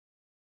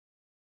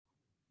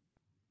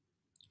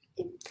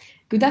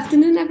Good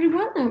afternoon,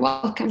 everyone, and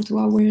welcome to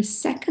our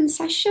second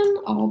session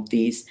of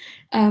this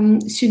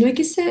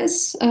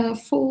Sunoikisis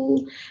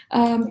full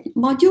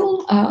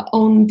module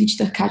on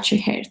digital culture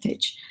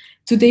heritage.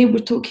 Today, we're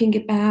talking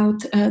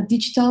about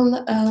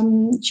digital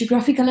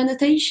geographical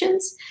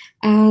annotations,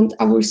 and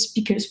our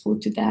speakers for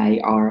today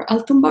are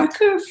Elton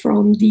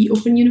from the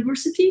Open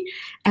University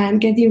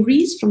and Gethin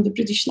Rees from the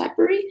British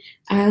Library,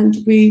 and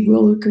we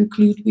will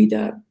conclude with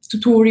a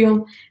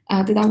tutorial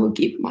that I will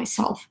give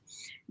myself.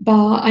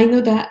 But I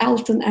know that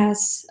Elton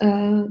has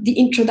the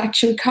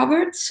introduction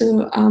covered,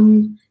 so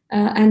I'm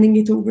handing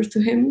it over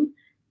to him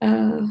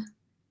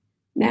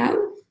now.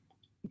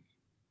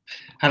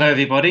 Hello,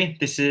 everybody.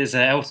 This is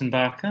Elton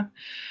Barker.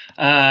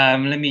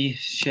 Let me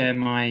share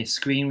my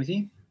screen with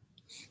you.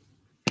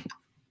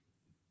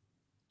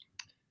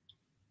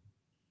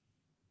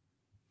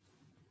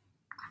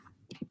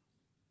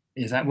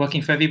 Is that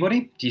working for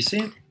everybody? Do you see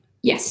it?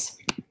 Yes.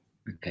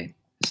 Okay,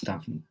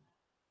 start.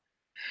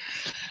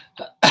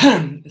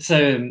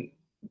 So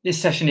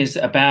this session is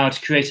about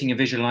creating and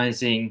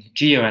visualizing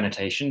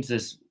geo-annotations.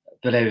 As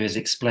Valeria has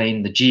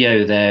explained, the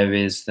geo there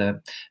is the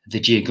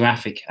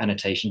geographic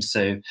annotation,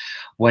 so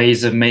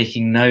ways of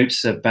making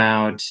notes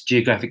about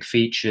geographic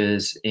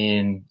features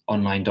in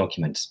online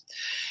documents.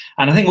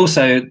 And I think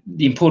also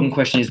the important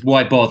question is,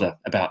 why bother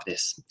about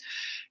this?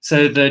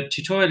 So the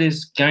tutorial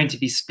is going to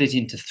be split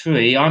into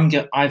three.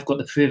 I've got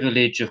the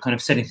privilege of kind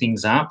of setting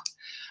things up,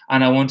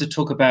 and I want to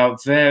talk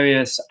about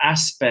various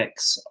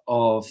aspects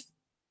of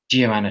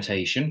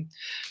geo-annotation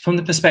from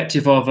the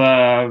perspective of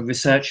a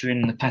researcher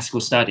in the classical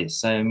studies.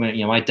 So,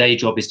 my day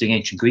job is doing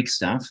ancient Greek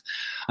stuff.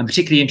 I'm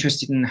particularly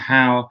interested in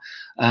how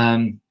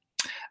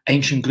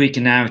ancient Greek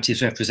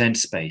narratives represent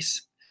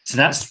space. So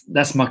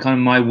that's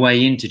my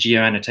way into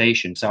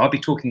geo-annotation. So I'll be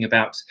talking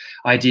about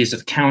ideas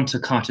of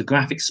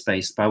counter-cartographic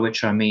space, by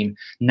which I mean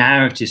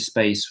narrative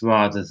space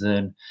rather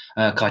than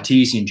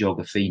Cartesian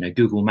geography,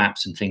 Google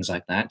Maps and things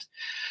like that.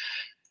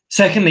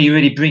 Secondly,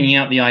 really bringing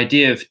out the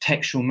idea of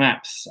textual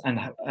maps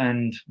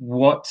and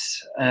what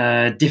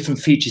different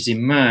features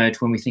emerge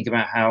when we think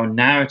about how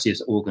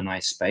narratives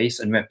organize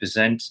space and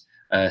represent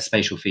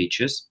spatial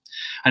features.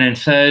 And then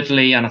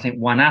thirdly, and I think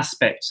one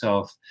aspect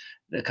of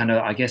the kind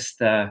of,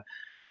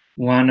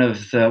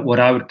 what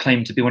I would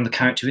claim to be one of the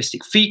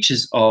characteristic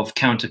features of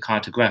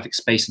counter-cartographic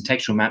space and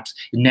textual maps,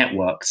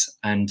 networks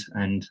and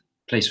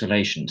place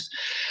relations.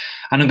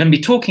 And I'm going to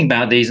be talking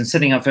about these and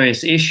setting up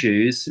various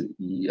issues,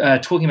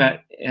 I'm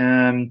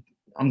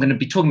going to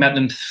be talking about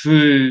them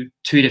through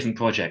two different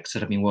projects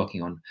that I've been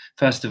working on.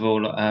 First of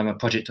all, a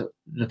project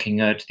looking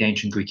at the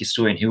ancient Greek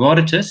historian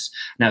Herodotus,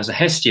 and that was a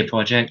Hestia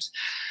project.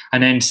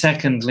 And then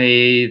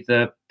secondly,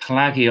 the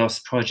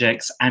Pelagios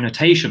project's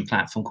annotation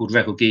platform called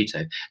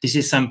Recogito. This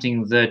is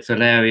something that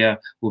Valeria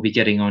will be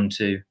getting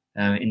onto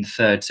in the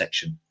third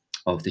section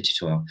of the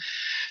tutorial.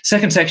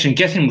 Second section,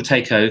 Gethin will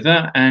take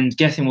over, and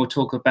Gethin will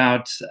talk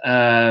about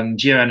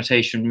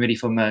geo-annotation really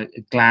from a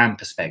GLAM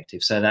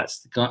perspective. So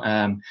that's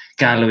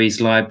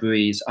galleries,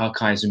 libraries,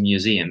 archives, and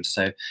museums.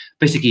 So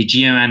basically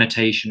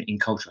geo-annotation in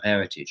cultural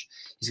heritage.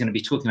 He's going to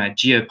be talking about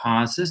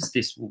geoparsers,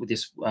 this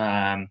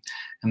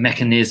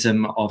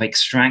mechanism of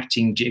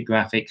extracting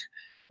geographic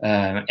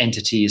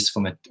entities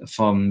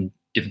from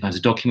different kinds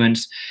of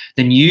documents,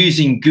 then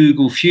using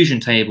Google Fusion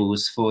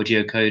tables for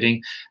geocoding,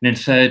 and then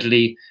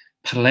thirdly,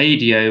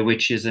 Palladio,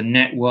 which is a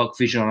network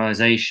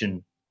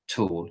visualization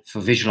tool for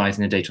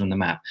visualizing the data on the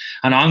map.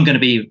 And I'm going to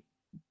be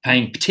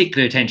paying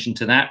particular attention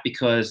to that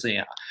because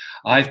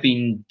I've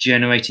been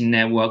generating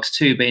networks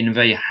too, but in a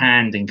very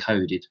hand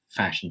encoded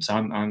fashion. So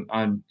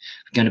I'm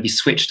going to be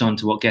switched on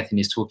to what Gethin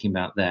is talking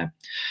about there.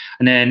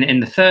 And then in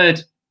the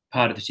third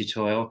part of the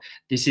tutorial,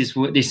 this is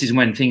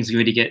when things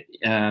really get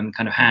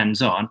kind of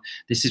hands-on.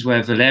 This is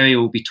where Valeria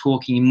will be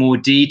talking in more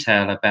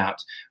detail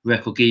about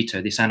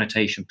Recogito, this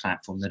annotation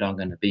platform that I'm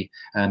going to be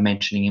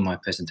mentioning in my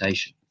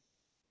presentation.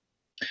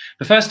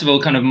 But first of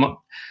all, kind of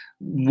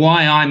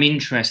why I'm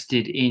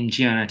interested in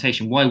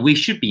geo-annotation, why we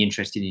should be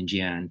interested in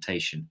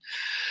geo-annotation.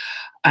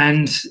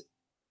 And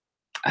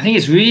I think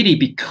it's really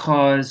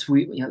because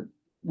we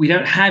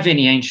don't have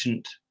any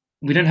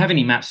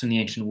maps from the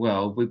ancient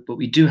world, but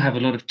we do have a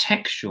lot of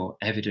textual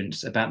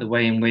evidence about the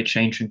way in which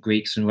ancient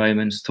Greeks and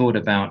Romans thought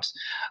about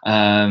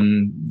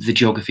the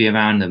geography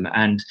around them,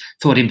 and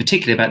thought in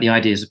particular about the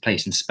ideas of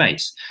place and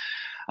space.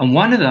 And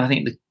one of the, I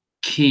think, the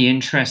key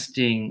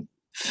interesting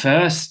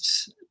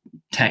first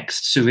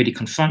texts to really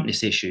confront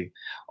this issue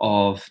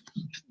of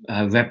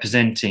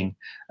representing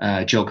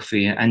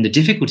geography and the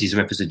difficulties of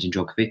representing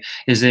geography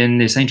is in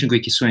this ancient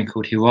Greek historian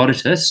called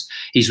Herodotus.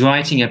 He's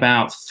writing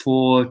about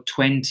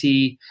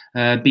 420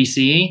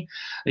 BCE.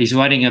 He's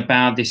writing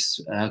about this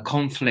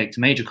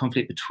major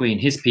conflict between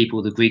his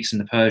people, the Greeks and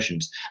the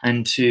Persians.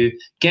 And to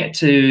get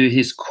to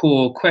his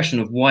core question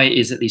of why it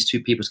is that these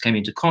two peoples came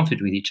into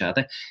conflict with each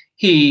other,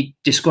 he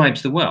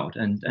describes the world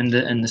and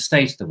the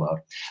state of the world.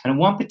 And at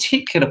one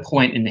particular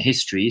point in the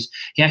histories,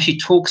 he actually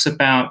talks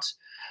about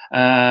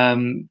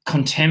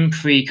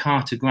contemporary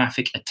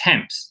cartographic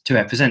attempts to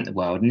represent the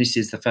world. And this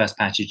is the first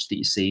passage that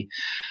you see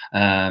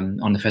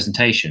on the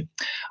presentation.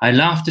 I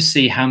laugh to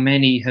see how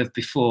many have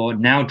before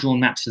now drawn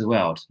maps of the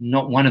world,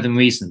 not one of them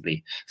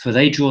reasonably, for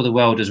they draw the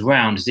world as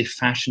round as if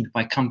fashioned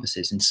by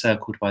compasses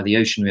encircled by the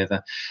ocean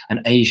river,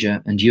 and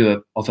Asia and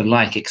Europe of a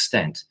like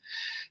extent.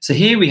 So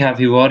here we have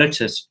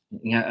Herodotus,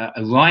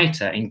 a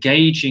writer,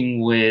 engaging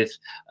with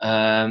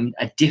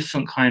a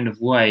different kind of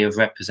way of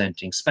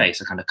representing space,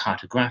 a kind of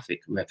cartographic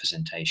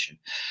representation.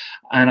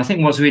 And I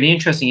think what's really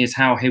interesting is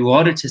how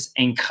Herodotus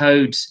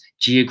encodes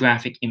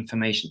geographic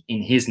information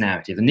in his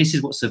narrative. And this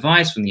is what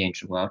survives from the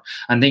ancient world.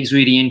 And I think it's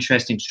really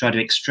interesting to try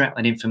to extract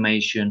that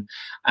information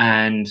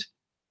and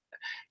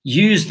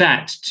use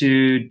that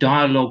to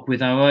dialogue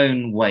with our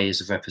own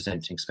ways of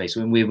representing space.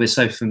 When we're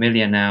so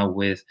familiar now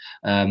with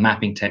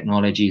mapping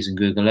technologies and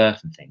Google Earth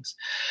and things.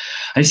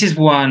 And this is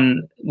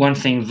one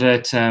thing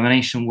that an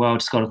ancient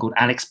world scholar called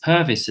Alex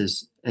Purvis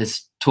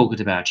has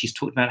talked about. She's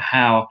talked about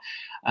how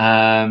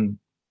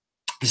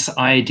this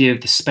idea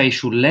of the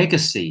spatial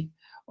legacy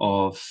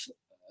of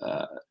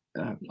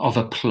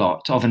a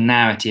plot, of a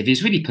narrative,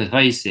 is really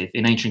pervasive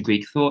in ancient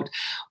Greek thought,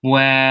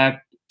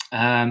 where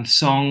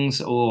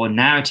songs or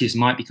narratives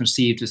might be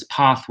conceived as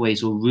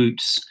pathways or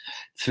routes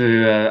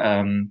through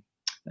a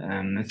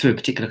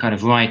particular kind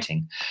of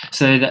writing.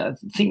 So I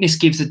think this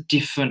gives a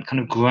different kind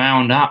of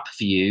ground up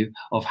view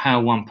of how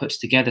one puts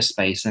together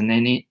space, and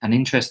then an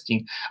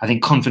interesting, I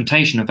think,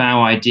 confrontation of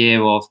our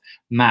idea of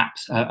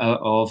maps,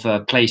 of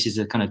places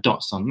as kind of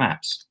dots on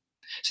maps.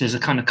 So there's a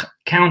kind of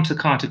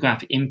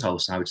counter-cartographic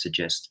impulse, I would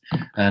suggest,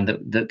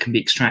 that can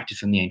be extracted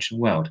from the ancient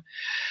world.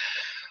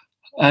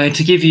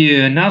 To give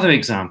you another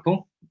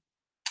example,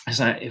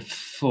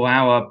 for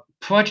our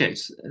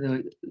project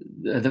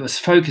that was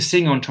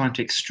focusing on trying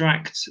to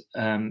extract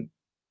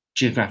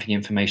geographic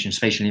information,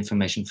 spatial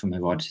information from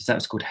Herodotus, that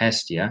was called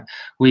Hestia.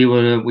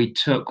 We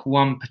took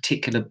one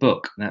particular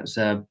book, that was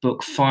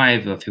book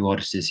 5 of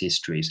Herodotus'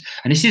 histories.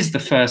 And this is the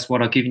first,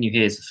 what I've given you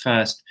here is the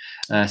first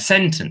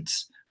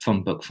sentence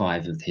from book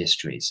 5 of the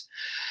histories.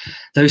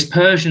 Those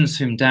Persians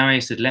whom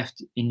Darius had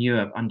left in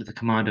Europe under the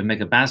command of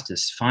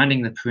Megabasdas,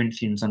 finding the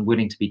Corinthians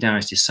unwilling to be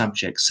Darius'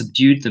 subjects,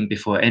 subdued them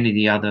before any of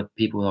the other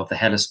people of the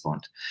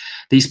Hellespont.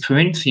 These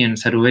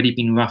Corinthians had already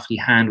been roughly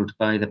handled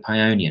by the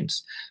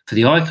Pausanians, for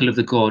the oracle of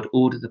the god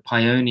ordered the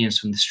Pausanians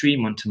from the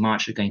Strymon to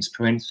march against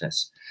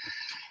Perinthus.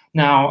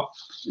 Now,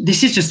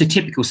 this is just a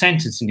typical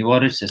sentence in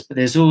Herodotus, but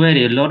there's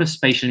already a lot of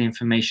spatial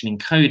information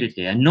encoded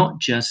here, not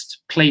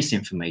just place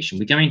information.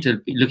 We're going to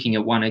be looking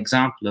at one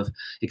example of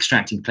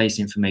extracting place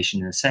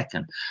information in a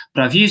second.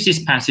 But I've used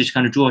this passage to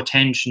kind of draw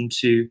attention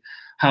to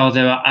how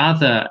there are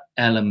other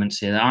elements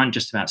here that aren't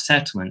just about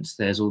settlements.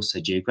 There's also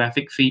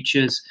geographic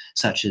features,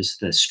 such as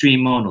the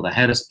Strymon or the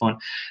Hellespont.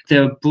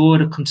 There are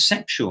broader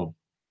conceptual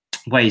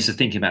ways of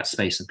thinking about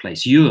space and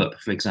place. Europe,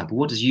 for example,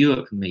 what does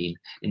Europe mean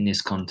in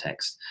this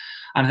context?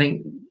 And I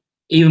think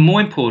even more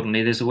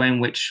importantly, there's a way in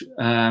which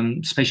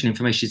spatial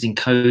information is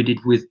encoded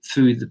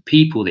through the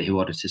people that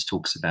Herodotus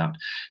talks about.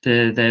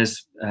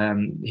 Herodotus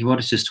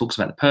talks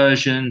about the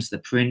Persians, the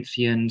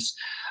Corinthians,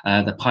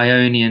 the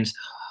Pausanians.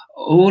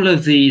 All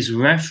of these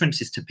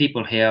references to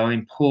people here are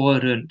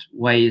important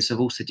ways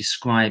of also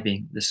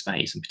describing the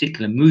space, in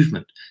particular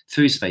movement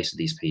through space of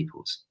these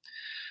peoples.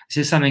 This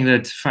is something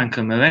that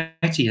Franco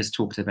Moretti has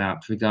talked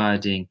about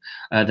regarding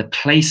the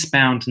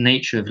place-bound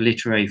nature of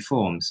literary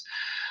forms.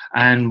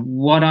 And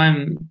what I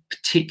was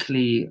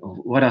particularly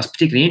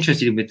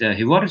interested in with the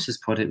Herodotus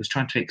project was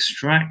trying to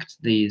extract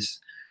these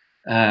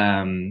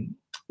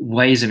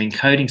ways of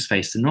encoding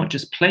space, to not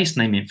just place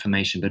name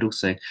information, but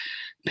also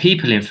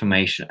people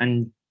information,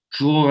 and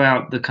draw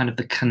out the kind of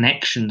the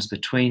connections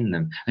between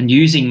them, and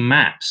using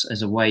maps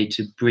as a way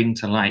to bring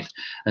to light,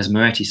 as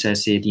Moretti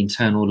says here, the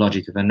internal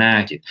logic of a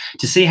narrative,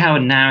 to see how a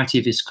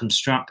narrative is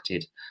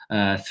constructed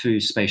through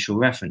spatial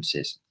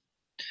references.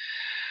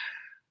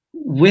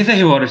 With the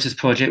Herodotus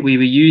project, we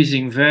were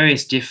using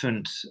various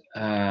different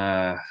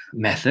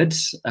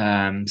methods,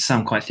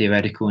 some quite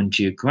theoretical and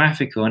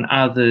geographical, and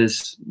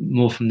others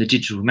more from the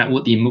digital,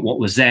 what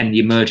was then the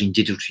emerging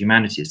digital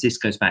humanities. This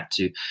goes back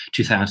to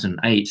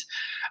 2008.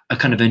 A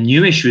kind of a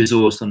newish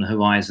resource on the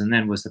horizon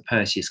then was the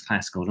Perseus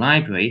Classical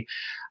Library.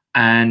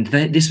 And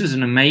this was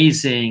an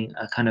amazing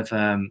kind of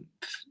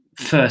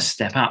first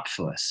step up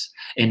for us,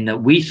 in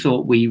that we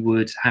thought we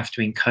would have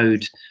to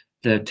encode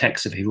the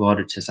text of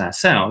Herodotus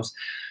ourselves,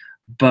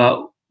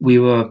 but we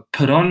were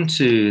put on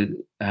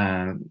to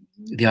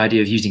the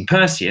idea of using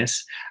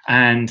Perseus,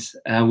 and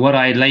what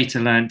I later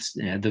learned,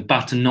 the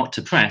button not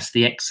to press,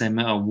 the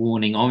XML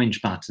warning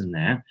orange button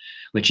there,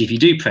 which if you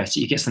do press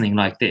it, you get something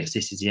like this.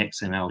 This is the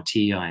XML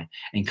TI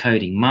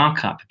encoding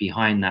markup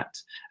behind that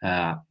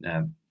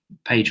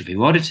page of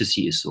Herodotus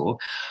you saw,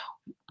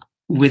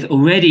 with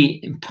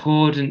already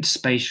important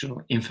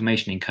spatial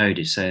information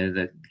encoded. So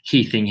the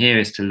key thing here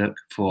is to look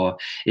for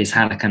is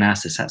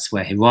Halicarnassus. That's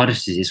where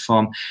Herodotus is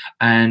from,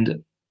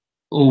 and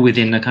all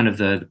within the kind of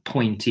the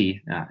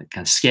pointy, kind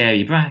of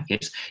scary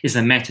brackets is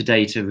the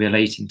metadata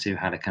relating to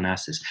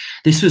Halicarnassus.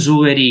 This was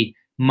already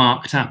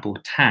marked up or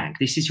tagged.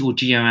 This is your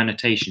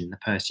geo-annotation in the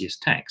Perseus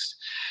text.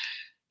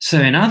 So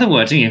in other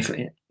words,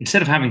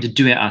 instead of having to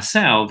do it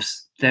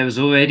ourselves, there was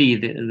already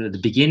the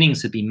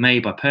beginnings had been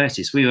made by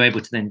Perseus. We were able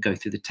to then go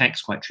through the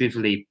text quite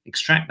trivially,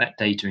 extract that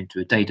data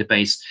into a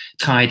database,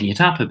 tidy it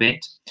up a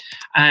bit,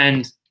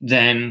 and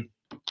then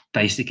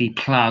basically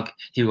plug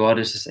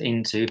Herodotus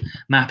into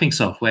mapping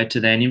software to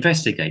then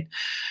investigate.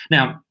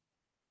 Now,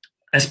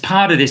 as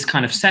part of this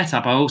kind of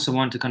setup, I also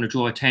want to kind of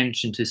draw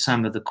attention to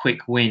some of the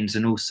quick wins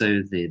and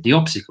also the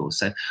obstacles.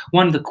 So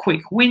one of the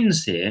quick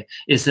wins here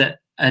is that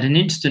at an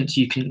instant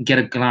you can get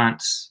a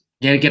glance,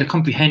 get a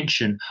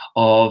comprehension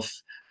of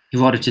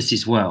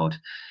Herodotus's world.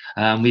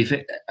 We've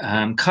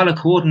color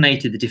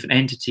coordinated the different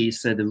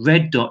entities. So the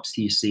red dots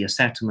you see are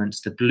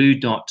settlements, the blue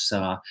dots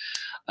are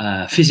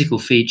physical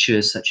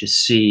features such as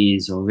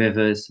seas or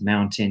rivers,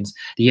 mountains,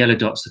 the yellow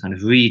dots are kind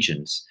of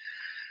regions.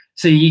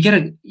 So you get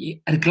at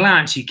a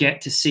glance, you get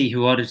to see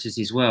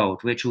Herodotus's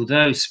world, which,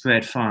 although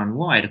spread far and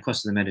wide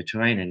across the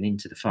Mediterranean and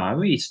into the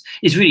Far East,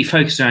 is really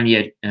focused around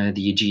the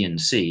Aegean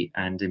Sea,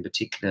 and in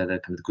particular the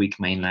kind of the Greek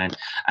mainland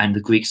and the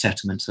Greek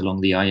settlements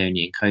along the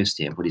Ionian coast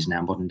here, what is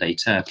now modern-day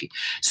Turkey.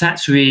 So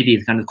that's really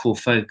the kind of core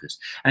focus.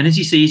 And as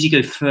you see, as you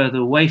go further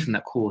away from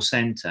that core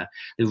centre,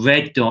 the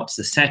red dots,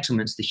 the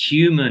settlements, the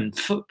human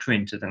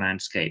footprint of the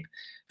landscape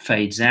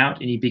fades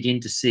out, and you begin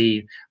to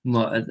see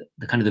more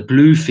the kind of the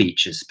blue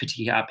features,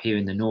 particularly up here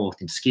in the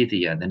north in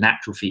Scythia, the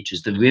natural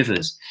features, the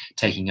rivers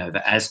taking over,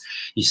 as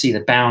you see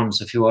the bounds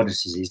of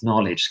Herodotus's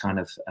knowledge kind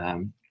of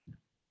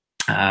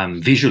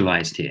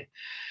visualized here.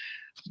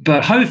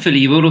 But hopefully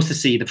you will also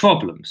see the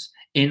problems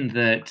in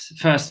that,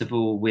 first of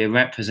all, we're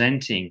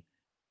representing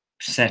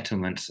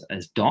settlements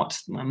as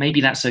dots. Well,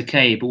 maybe that's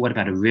okay, but what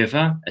about a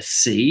river, a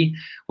sea?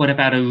 What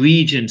about a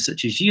region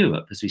such as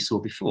Europe, as we saw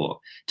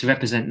before? To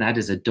represent that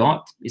as a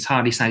dot is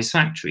hardly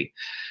satisfactory.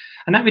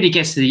 And that really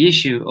gets to the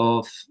issue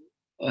of,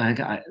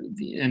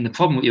 and the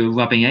problem what you were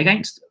rubbing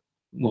against,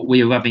 what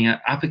we were rubbing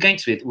up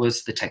against with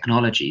was the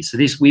technology. So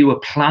this, we were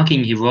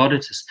plugging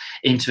Herodotus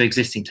into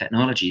existing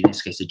technology, in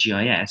this case, a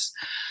GIS.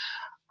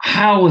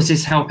 How was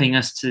this helping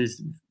us to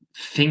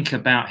think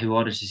about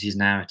Herodotus's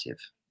narrative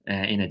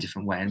in a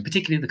different way, and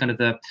particularly the kind of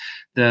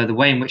the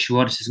way in which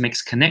Herodotus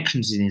makes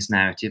connections in his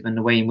narrative and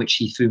the way in which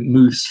he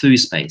moves through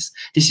space?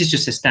 This is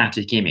just a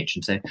static image,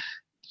 and so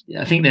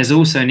I think there's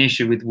also an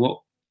issue with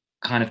what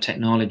kind of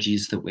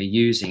technologies that we're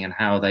using and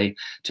how they,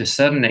 to a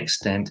certain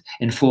extent,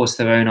 enforce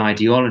their own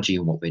ideology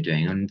in what we're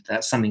doing, and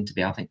that's something to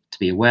be, I think, to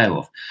be aware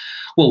of.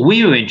 What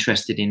we were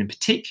interested in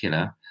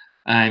particular,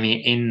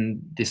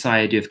 in this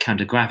idea of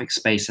cartographic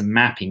space and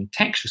mapping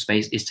textual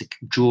space, is to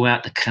draw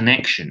out the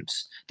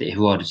connections that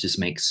Herodotus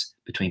makes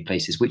between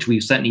places, which we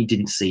certainly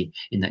didn't see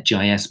in that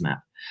GIS map.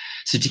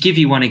 So to give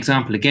you one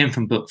example, again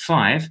from book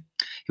 5,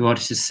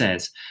 Herodotus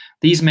says,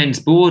 "These men's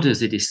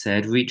borders, it is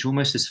said, reach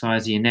almost as far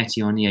as the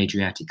Annotating on the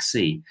Adriatic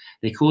Sea.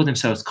 They call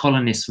themselves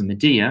colonists from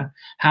Medea.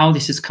 How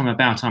this has come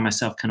about, I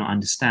myself cannot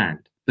understand,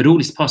 but all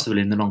is possible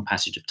in the long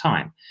passage of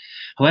time.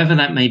 However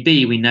that may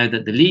be, we know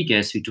that the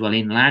Liges who dwell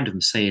inland of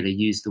Massalia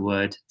use the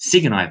word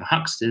Sigonai for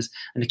hucksters,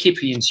 and the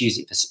Cyprians use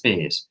it for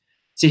spears."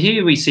 So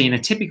here we see in a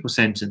typical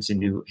sentence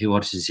in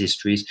Herodotus'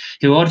 histories,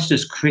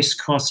 Herodotus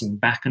crisscrossing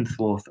back and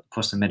forth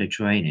across the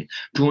Mediterranean,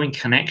 drawing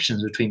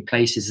connections between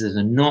places that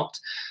are not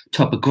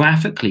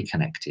topographically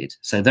connected.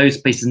 So those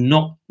places are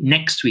not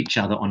next to each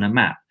other on a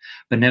map,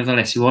 but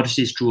nevertheless Herodotus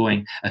is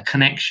drawing a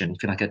connection.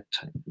 If you like,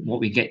 what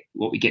we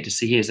get to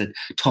see here is a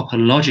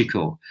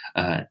topological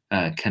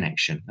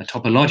connection, a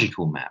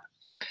topological map.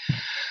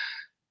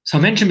 So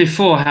I mentioned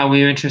before how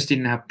we were interested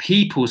in how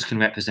peoples can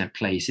represent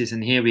places,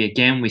 and here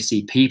we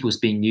see peoples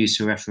being used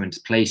to reference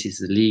places,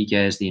 the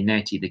Liges, the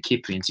Eneti, the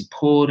Cyprians,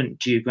 important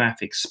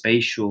geographic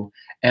spatial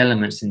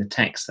elements in the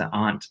text that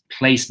aren't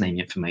place name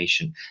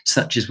information,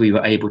 such as we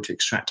were able to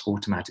extract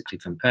automatically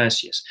from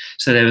Perseus.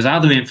 So there was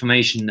other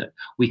information that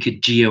we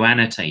could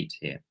geo-annotate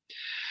here.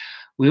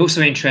 We're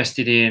also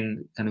interested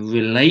in kind of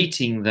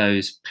relating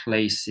those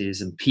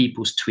places and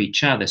peoples to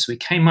each other. So we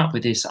came up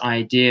with this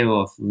idea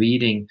of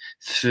reading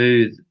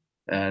through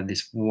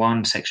this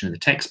one section of the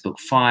text, book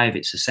 5,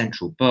 it's a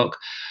central book,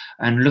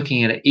 and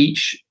looking at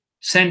each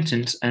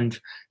sentence and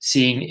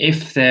seeing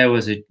if there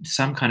was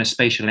some kind of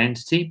spatial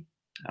entity,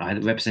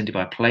 either represented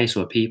by a place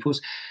or a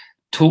peoples,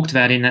 talked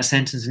about in that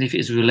sentence, and if it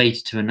is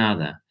related to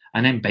another,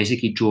 and then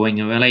basically drawing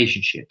a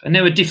relationship. And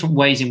there were different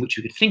ways in which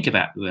we could think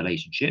about the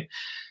relationship,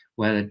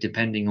 whether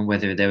depending on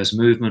whether there was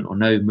movement or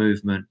no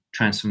movement,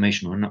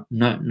 transformation or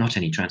not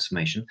any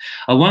transformation.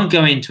 I won't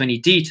go into any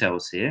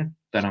details here,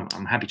 but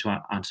I'm happy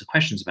to answer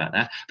questions about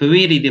that. But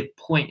really the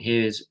point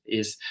here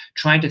is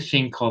trying to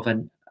think of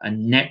a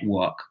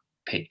network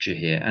picture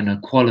here and a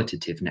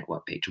qualitative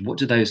network picture. What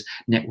do those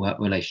network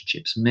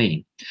relationships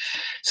mean?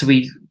 So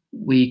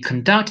we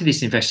conducted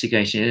this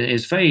investigation.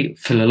 It's a very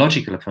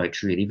philological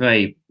approach, really,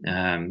 very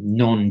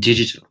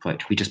non-digital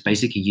approach. We just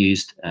basically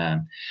used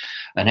an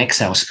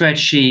Excel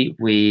spreadsheet.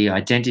 We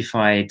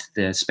identified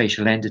the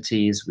spatial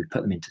entities. We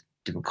put them into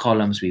different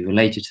columns. We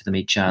related to them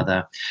each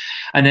other.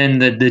 And then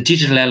the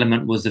digital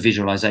element was the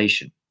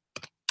visualization.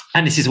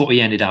 And this is what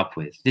we ended up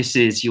with. This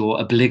is your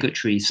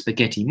obligatory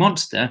spaghetti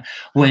monster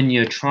when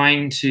you're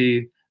trying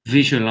to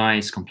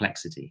visualize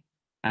complexity.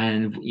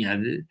 And, you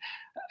know,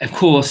 of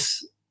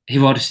course,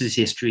 Herodotus'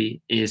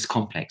 history is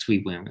complex.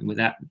 We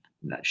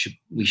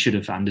should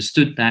have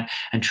understood that.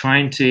 And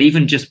trying to,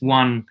 even just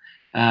one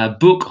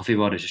book of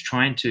Herodotus,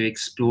 trying to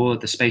explore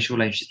the spatial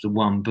relationships of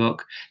one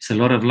book. It's a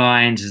lot of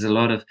lines, there's a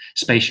lot of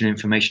spatial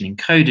information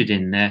encoded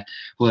in there,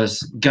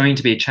 was going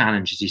to be a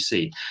challenge, as you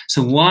see.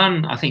 So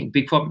one, I think,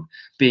 big problem,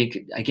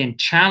 again,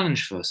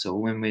 challenge for us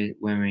all when we're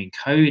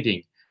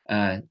encoding,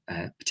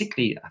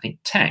 particularly, I think,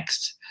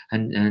 text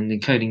and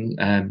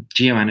encoding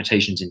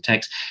geo-annotations in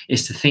text,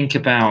 is to think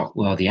about,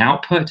 well, the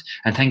output,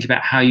 and think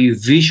about how you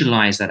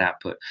visualize that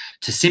output,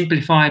 to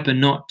simplify but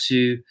not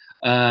to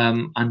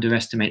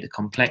underestimate the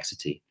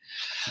complexity.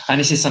 And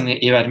this is something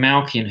that Irad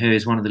Malkian, who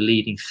is one of the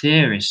leading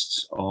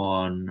theorists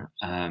on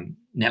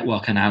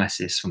network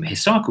analysis from a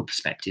historical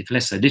perspective,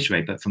 less so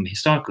literary, but from a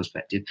historical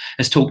perspective,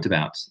 has talked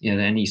about. You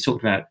know, and he's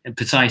talked about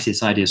precisely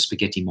this idea of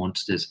spaghetti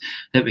monsters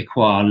that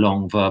require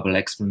long verbal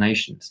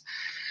explanations.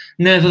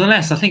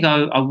 Nevertheless, I think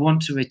I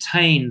want to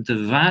retain the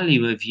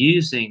value of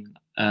using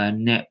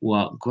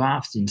network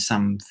graphs in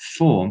some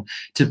form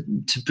to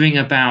bring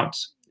about,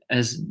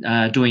 as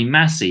Doreen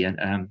Massey,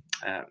 a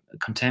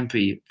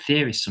contemporary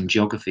theorist on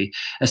geography,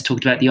 has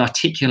talked about the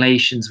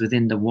articulations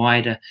within the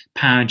wider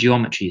power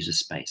geometries of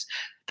space,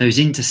 those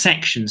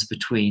intersections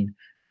between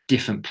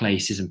different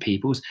places and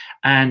peoples,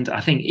 and I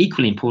think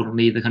equally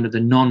importantly, the kind of the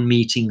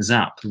non-meetings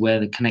up, where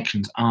the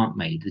connections aren't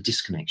made, the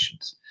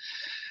disconnections.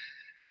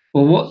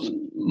 Well, what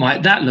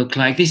might that look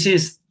like? This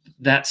is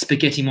that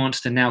spaghetti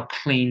monster now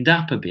cleaned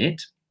up a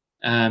bit,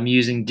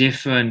 using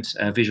different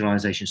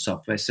visualization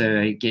software.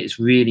 So it's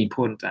really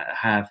important to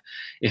have,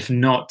 if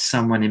not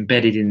someone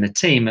embedded in the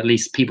team, at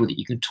least people that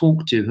you can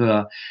talk to who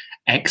are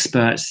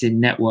experts in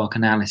network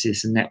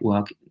analysis and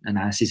network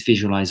analysis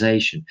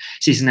visualization.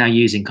 So this is now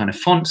using kind of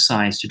font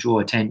size to draw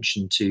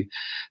attention to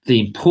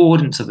the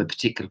importance of a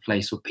particular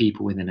place or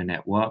people within a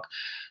network.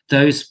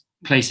 Those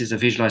places are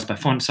visualized by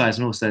font size,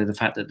 and also the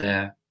fact that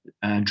they're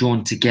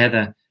drawn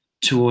together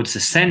towards the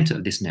center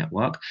of this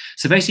network.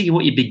 So basically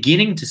what you're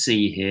beginning to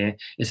see here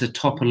is a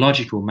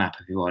topological map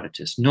of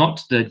Herodotus,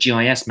 not the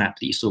GIS map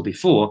that you saw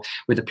before,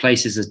 with the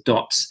places as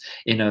dots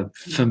in a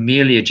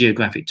familiar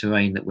geographic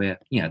terrain that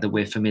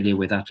we're familiar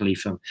with utterly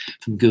from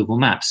Google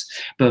Maps,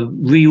 but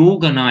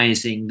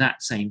reorganizing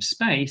that same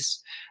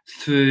space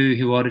through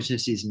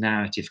Herodotus's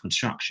narrative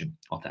construction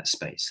of that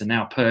space. So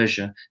now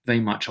Persia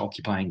very much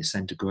occupying the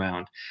center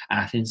ground,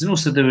 Athens, and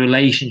also the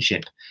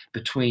relationship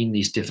between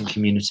these different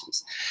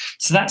communities.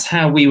 So that's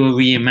how we were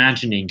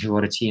reimagining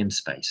Herodotean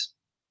space.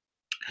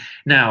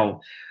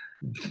 Now,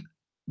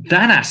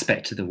 that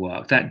aspect of the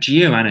work, that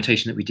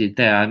geo-annotation that we did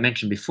there, I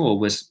mentioned before,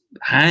 was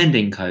hand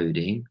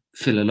encoding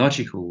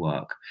philological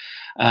work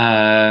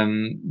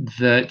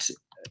that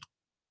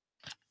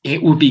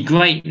it would be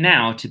great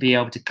now to be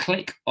able to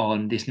click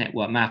on this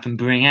network map and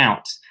bring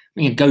out,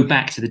 go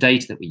back to the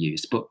data that we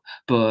used,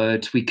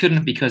 but we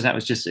couldn't, because that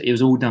was just, it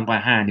was all done by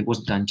hand. It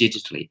wasn't done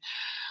digitally.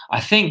 I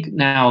think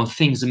now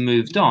things have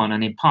moved on,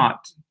 and in part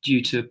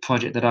due to a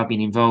project that I've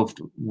been involved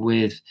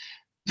with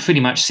pretty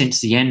much since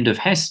the end of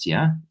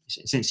Hestia,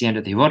 since the end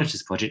of the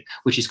Herodotus project,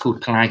 which is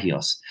called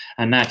Pelagios.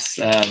 And that's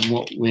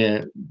what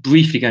we're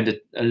briefly going to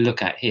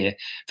look at here.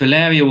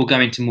 Valeria will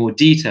go into more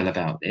detail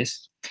about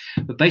this.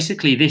 But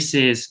basically, this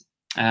is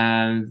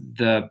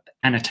the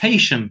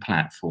annotation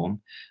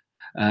platform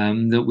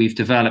that we've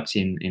developed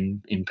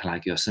in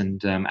Pelagios,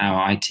 and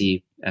our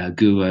IT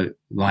guru,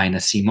 Rainer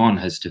Simon,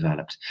 has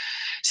developed.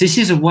 So this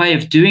is a way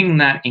of doing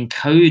that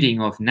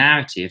encoding of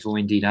narrative, or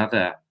indeed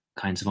other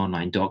kinds of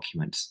online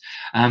documents,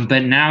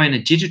 but now in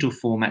a digital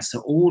format.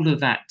 So all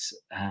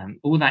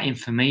that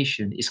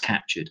information is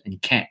captured and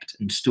kept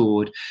and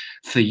stored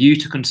for you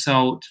to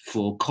consult,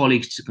 for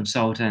colleagues to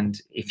consult, and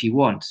if you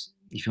want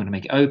to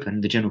make it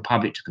open, the general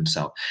public to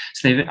consult.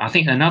 So I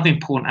think another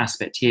important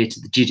aspect here to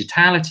the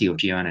digitality of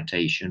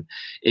geo-annotation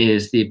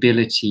is the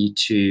ability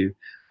to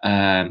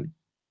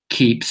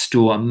keep,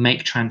 store, and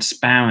make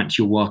transparent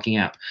your working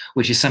out,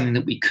 which is something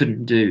that we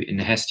couldn't do in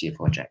the Hestia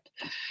project.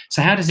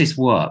 So how does this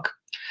work?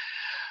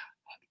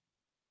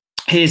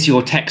 Here's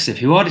your text of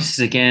Herodotus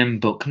again,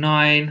 book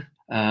 9.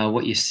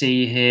 What you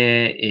see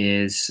here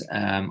is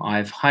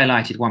I've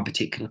highlighted one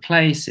particular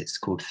place. It's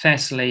called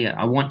Thessaly.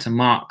 I want to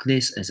mark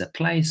this as a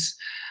place.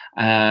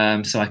 So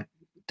I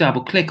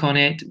double click on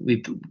it.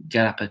 We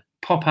get up a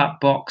pop-up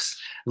box.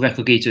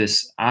 Recogito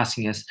is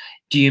asking us,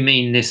 do you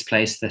mean this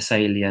place,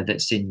 Thessalia,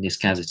 that's in this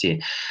gazetteer?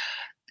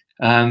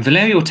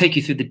 Valeria will take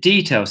you through the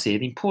details here.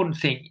 The important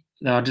thing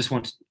that I just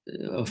want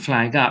to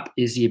flag up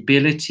is the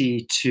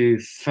ability to,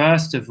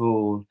 first of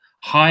all,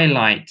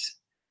 highlight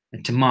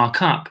and to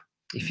mark up,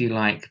 if you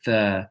like,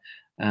 the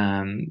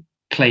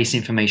place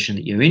information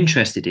that you're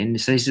interested in.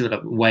 So this is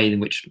a way in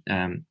which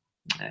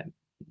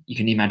you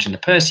can imagine the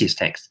Perseus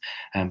text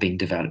being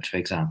developed, for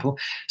example.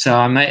 So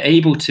I'm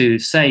able to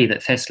say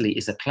that Thessaly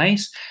is a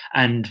place,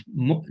 and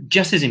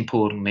just as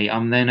importantly,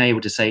 I'm then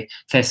able to say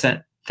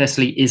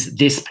Thessaly is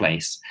this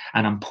place,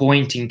 and I'm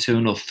pointing to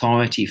an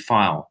authority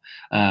file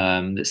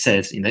that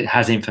says, that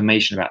has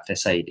information about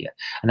Thessalia,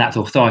 and that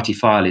authority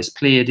file is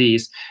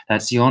Pleiades.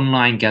 That's the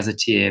online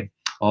gazetteer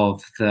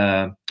of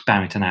the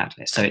Barrington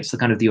Atlas. So it's the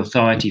kind of the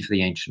authority for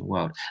the ancient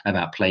world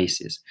about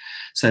places.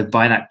 So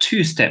by that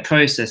two-step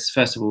process,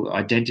 first of all,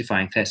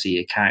 identifying Thessaly,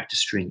 a character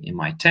string in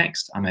my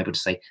text, I'm able to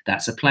say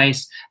that's a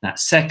place. That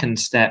second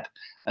step,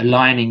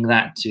 aligning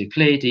that to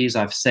Pleiades,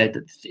 I've said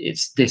that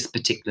it's this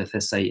particular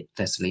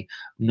Thessaly,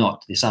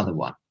 not this other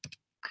one.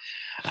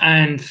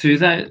 And through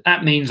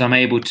that means I'm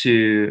able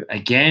to,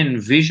 again,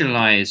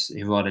 visualize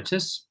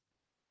Herodotus.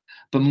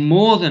 But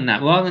more than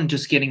that, rather than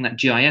just getting that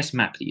GIS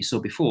map that you saw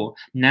before,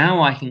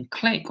 now I can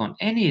click on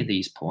any of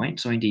these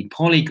points, or indeed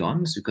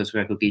polygons, because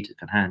Recogito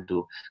can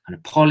handle kind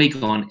of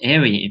polygon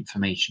area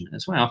information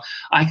as well.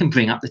 I can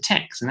bring up the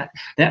text. And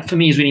that for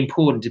me is really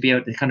important, to be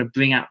able to kind of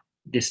bring out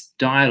this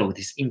dialogue,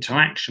 this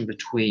interaction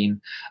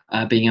between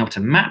being able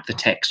to map the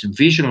text and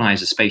visualize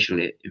the spatial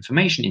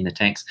information in the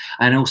text,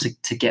 and also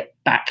to get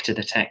back to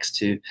the text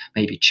to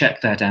maybe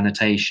check that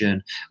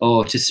annotation,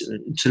 or to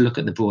look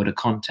at the broader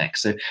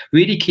context. So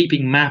really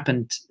keeping map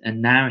and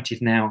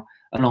narrative now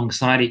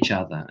alongside each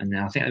other. And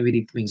I think that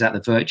really brings out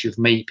the virtue of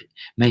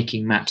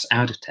making maps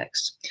out of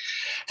text.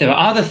 There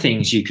are other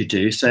things you could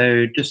do.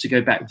 So just to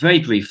go back very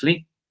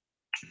briefly,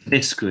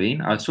 this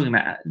screen, I was talking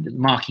about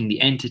marking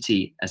the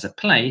entity as a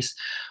place.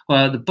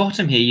 Well, at the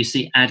bottom here, you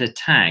see add a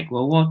tag.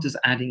 Well, what does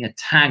adding a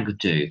tag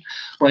do?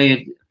 Well,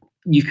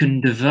 you can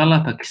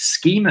develop a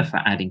schema for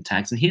adding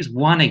tags. And here's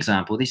one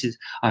example. This is,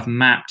 I've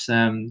mapped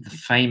the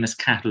famous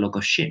catalogue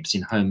of ships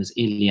in Homer's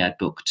Iliad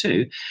Book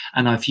 2.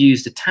 And I've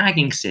used a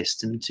tagging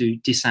system to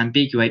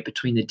disambiguate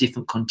between the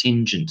different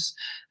contingents,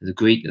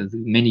 the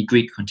many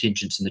Greek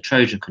contingents and the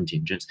Trojan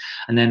contingents.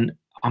 And then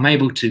I'm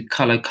able to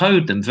color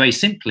code them very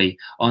simply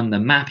on the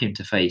map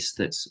interface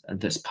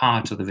that's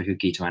part of the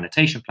Recogito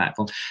annotation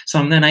platform. So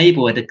I'm then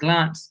able at a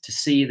glance to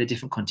see the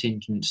different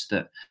contingents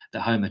that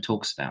Homer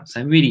talks about.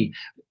 So really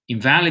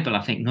invaluable,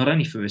 I think, not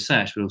only for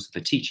research, but also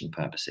for teaching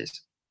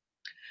purposes.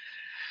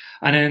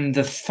 And then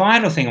the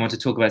final thing I want to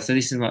talk about, so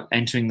this is what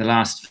entering the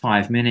last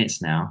 5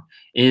 minutes now,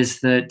 is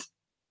that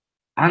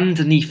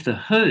underneath the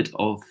hood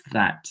of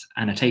that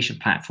annotation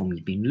platform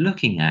we've been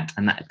looking at,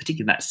 and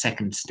particularly that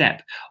second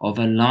step of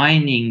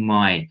aligning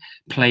my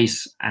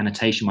place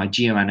annotation, my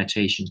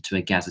geo-annotation to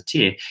a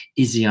gazetteer,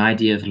 is the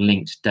idea of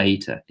linked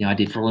data, the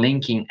idea of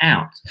linking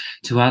out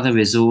to other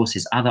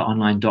resources, other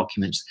online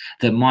documents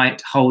that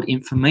might hold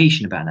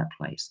information about that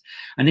place.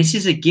 And this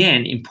is,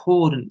 again,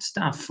 important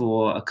stuff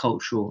for a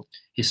cultural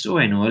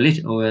historian or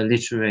a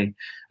literary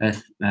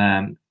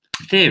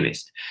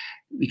theorist.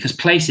 Because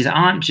places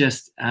aren't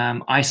just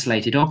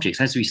isolated objects,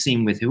 as we've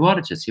seen with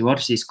Herodotus.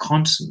 Herodotus is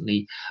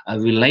constantly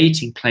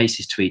relating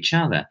places to each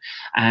other,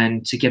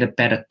 and to get a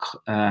better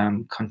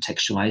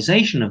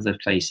contextualization of the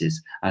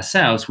places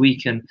ourselves, we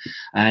can,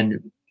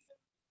 and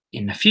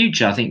in the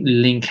future, I think,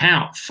 link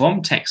out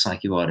from texts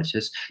like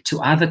Herodotus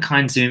to other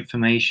kinds of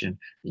information,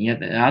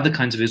 other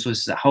kinds of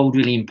resources that hold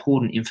really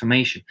important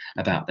information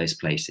about those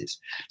places.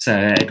 So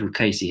Edward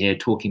Casey here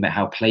talking about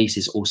how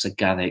places also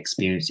gather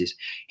experiences,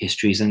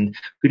 histories, and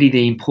really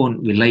the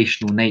important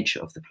relational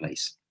nature of the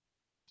place.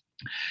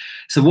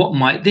 So what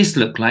might this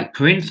look like?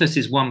 Corinthus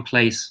is one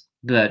place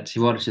that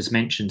Herodotus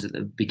mentions at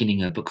the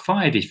beginning of Book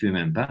 5, if you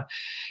remember.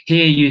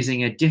 Here,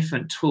 using a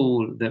different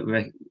tool that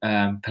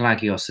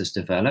Pelagios has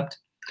developed,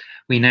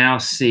 we now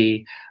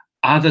see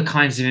other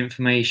kinds of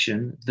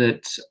information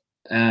that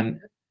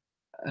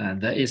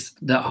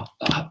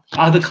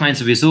other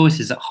kinds of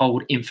resources that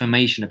hold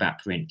information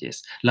about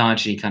Perinthus,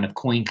 largely kind of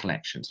coin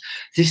collections.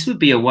 This would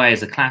be a way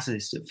as a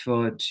classicist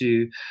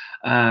to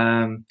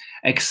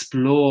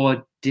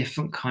explore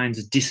different kinds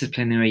of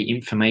disciplinary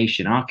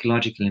information,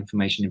 archaeological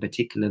information in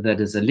particular,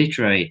 that as a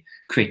literary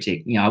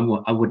critic, I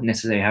wouldn't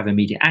necessarily have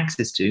immediate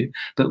access to,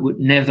 but would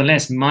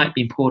nevertheless might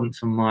be important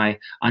for my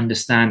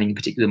understanding, in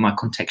particular my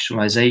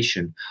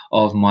contextualization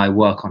of my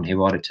work on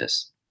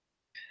Herodotus.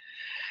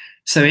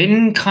 So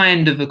in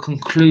kind of a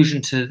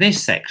conclusion to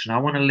this section, I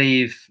want to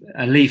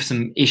leave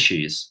some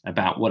issues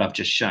about what I've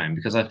just shown,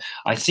 because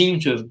I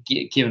seem to have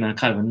given a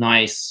kind of a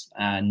nice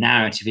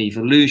narrative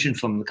evolution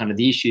from the kind of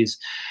the issues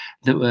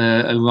that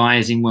were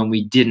arising when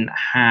we didn't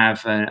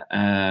have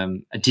a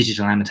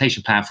digital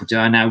annotation platform.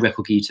 To now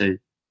Recogito,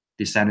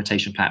 this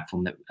annotation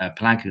platform that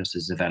Pelagios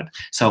has developed,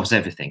 solves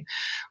everything.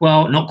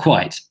 Well, not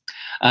quite.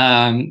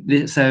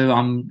 So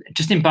I'm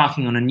just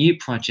embarking on a new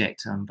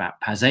project about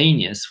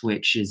Pausanias,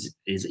 which is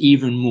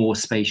even more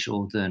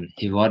spatial than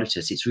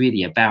Herodotus. It's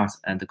really about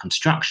the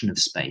construction of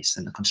space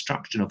and the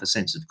construction of a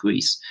sense of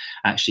Greece,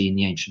 actually, in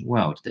the ancient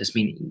world. That's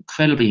been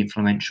incredibly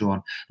influential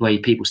on the way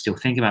people still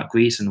think about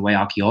Greece and the way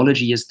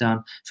archaeology is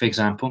done, for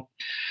example.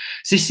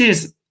 So this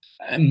is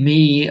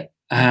me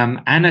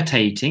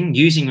annotating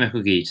using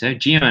Recogito,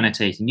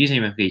 geo-annotating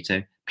using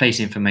Recogito,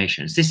 place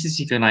information. So this is,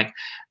 if you like,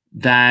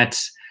 that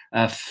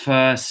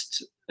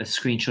first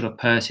screenshot of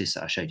Perseus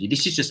that I showed you.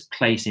 This is just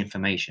place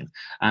information,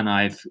 and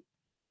I've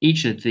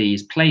each of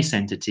these place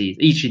entities,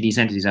 each of these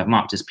entities I've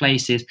marked as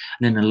places,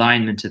 and then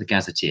alignment to the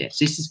gazetteer.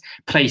 So this is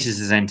places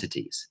as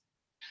entities.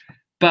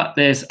 But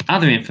there's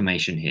other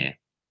information here.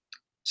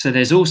 So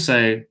there's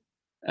also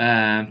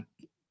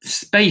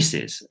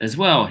spaces as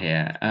well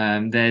here.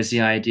 There's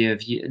the idea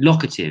of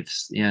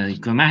locatives,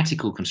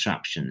 grammatical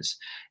constructions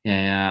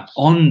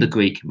on the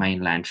Greek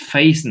mainland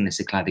facing the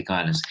Cycladic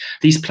Islands.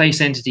 These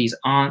place entities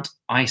aren't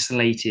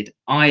isolated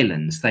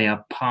islands. They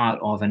are part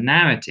of a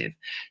narrative.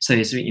 So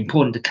it's really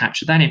important to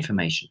capture that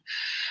information.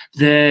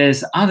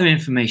 There's other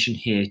information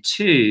here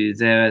too.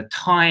 There are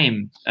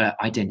time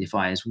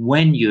identifiers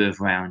when you have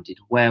rounded,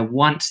 where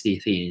once the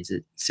Athenians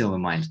at silver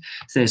mines.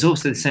 So there's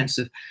also the sense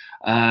of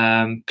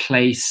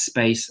place,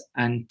 space,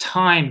 and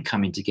time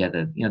coming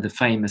together. The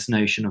famous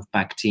notion of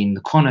Bakhtin,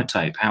 the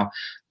chronotype, how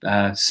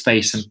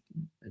space and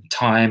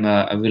time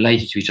are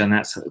related to each other. And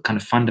that's a kind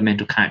of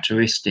fundamental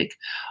characteristic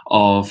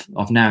of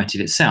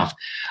narrative itself.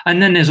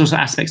 And then there's also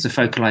aspects of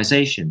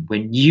focalization.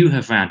 When you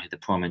have rounded the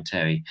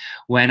promontory,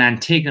 when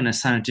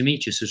Antigonus, son of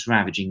Demetrius, was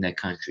ravaging their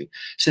country.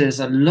 So there's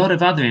a lot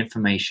of other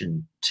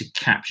information to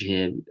capture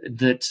here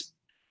that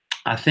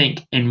I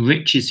think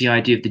enriches the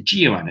idea of the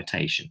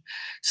geo-annotation.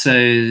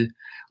 So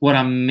what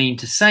I mean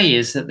to say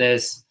is that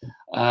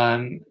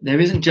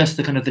there isn't just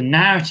the kind of the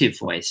narrative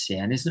voice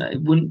here, and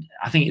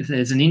I think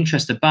there's an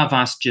interest above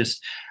us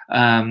just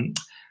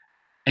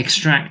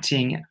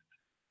extracting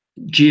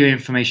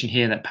geo-information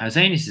here that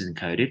Pausanias is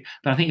encoded,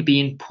 but I think it'd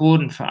be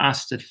important for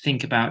us to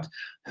think about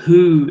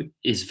who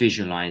is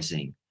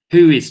visualizing,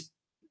 who is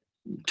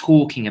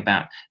talking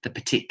about the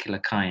particular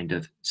kind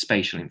of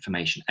spatial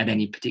information at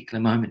any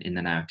particular moment in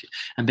the narrative,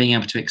 and being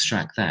able to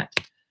extract that.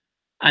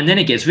 And then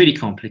it gets really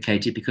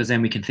complicated, because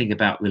then we can think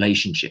about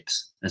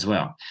relationships as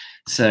well.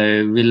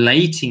 So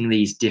relating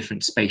these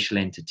different spatial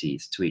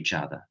entities to each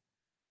other.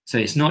 So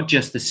it's not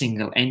just the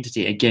single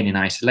entity, again, in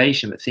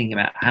isolation, but thinking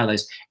about how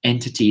those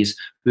entities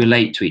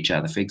relate to each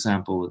other. For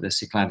example, the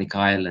Cycladic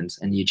Islands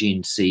and the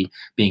Aegean Sea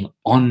being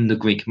on the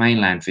Greek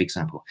mainland, for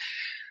example.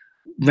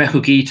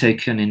 Recogito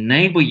can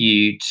enable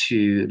you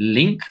to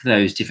link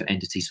those different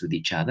entities with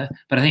each other.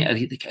 But I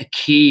think a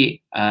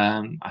key,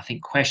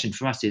 question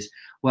for us is,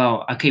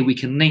 well, okay, we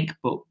can link,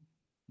 but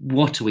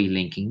what are we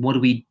linking? What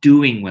are we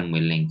doing when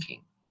we're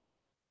linking?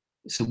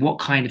 So what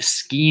kind of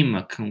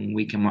schema can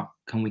we come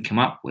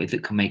up with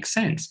that can make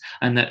sense?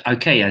 And that,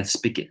 okay,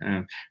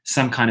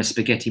 some kind of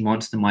spaghetti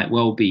monster might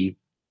well be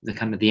the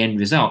kind of the end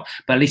result,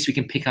 but at least we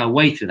can pick our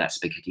way through that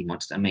spaghetti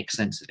monster and make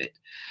sense of it.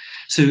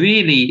 So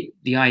really,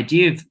 the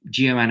idea of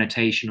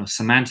geo-annotation or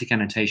semantic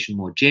annotation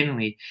more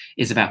generally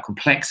is about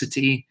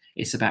complexity,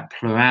 it's about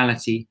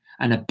plurality,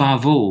 and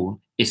above all,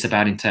 it's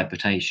about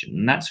interpretation.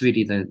 And that's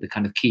really the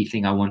kind of key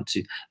thing I want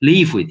to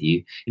leave with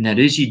you, in that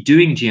as you're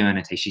doing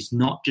geo-annotation, it's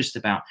not just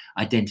about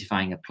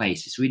identifying a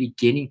place, it's really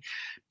getting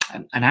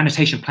an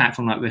annotation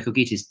platform like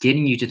Recogito is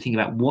getting you to think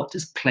about, what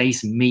does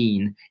place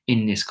mean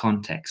in this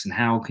context, and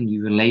how can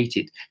you relate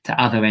it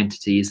to other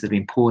entities that are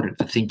important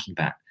for thinking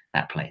about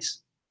that place.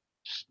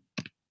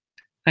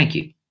 Thank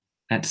you.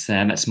 That's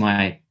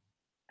my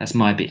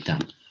bit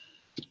done.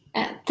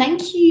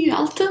 Thank you,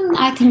 Elton.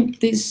 I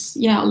think this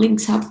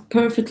links up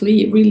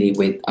perfectly, really,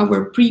 with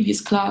our previous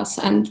class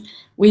and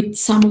with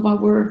some of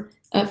our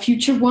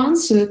future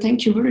ones. So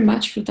thank you very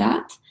much for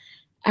that.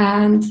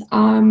 And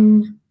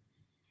I'm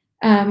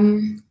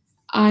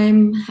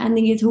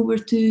handing it over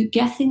to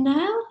Gethin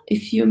now.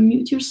 If you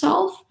mute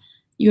yourself,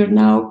 you're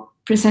now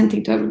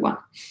presenting to everyone.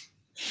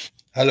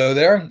 Hello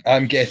there,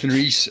 I'm Gethin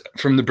Rees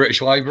from the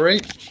British Library.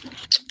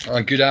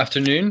 Good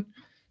afternoon.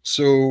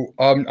 So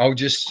I'll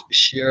just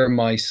share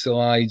my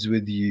slides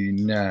with you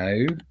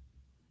now.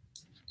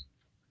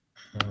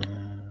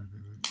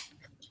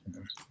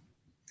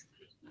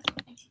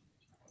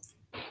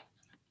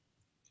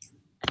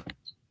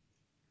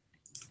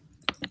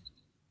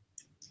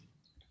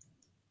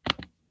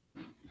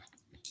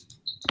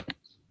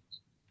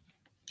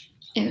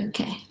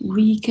 Okay,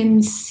 we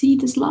can see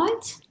the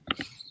slides.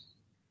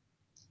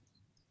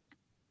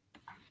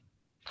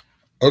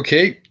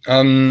 Okay,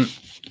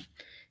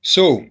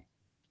 so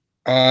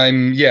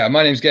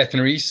my name's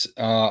Gethin Rees.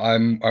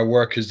 I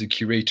work as the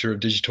curator of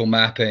digital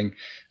mapping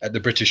at the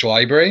British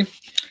Library,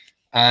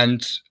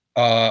 and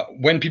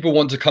when people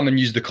want to come and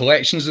use the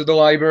collections of the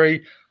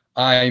library,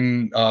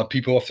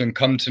 people often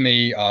come to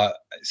me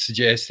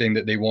suggesting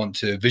that they want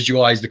to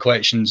visualize the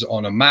collections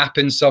on a map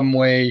in some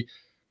way,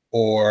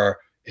 or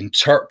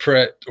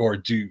interpret or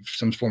do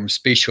some form of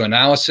spatial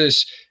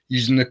analysis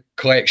using the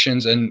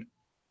collections. And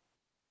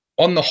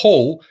on the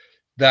whole,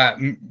 that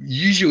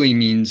usually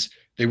means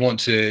they want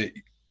to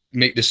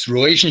make this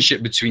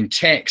relationship between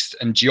text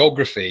and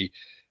geography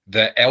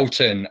that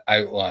Elton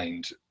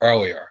outlined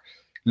earlier.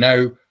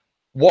 Now,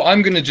 what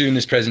I'm going to do in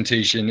this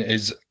presentation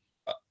is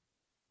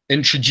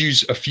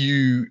introduce a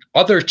few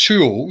other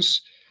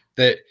tools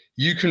that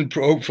you can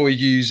hopefully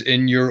use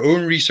in your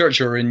own research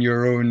or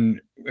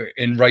in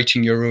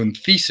writing your own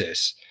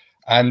thesis.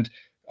 And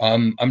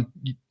I'm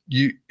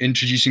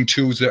introducing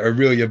tools that are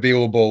really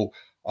available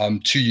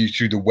to you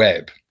through the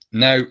web.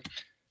 Now,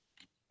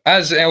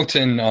 as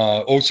Elton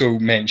also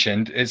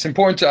mentioned, it's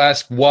important to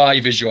ask why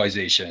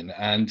visualization.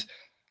 And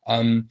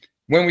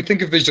when we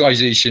think of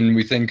visualization,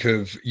 we think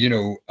of,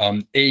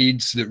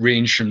 aids that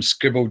range from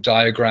scribbled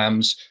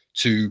diagrams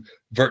to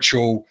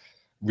virtual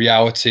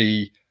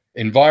reality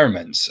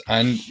environments.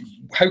 And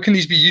how can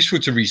these be useful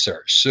to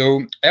research?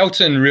 So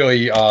Elton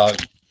really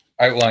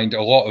outlined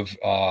a lot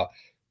of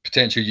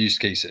potential use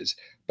cases.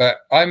 But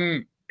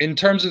in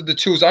terms of the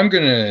tools, I'm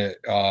going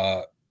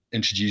to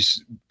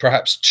introduce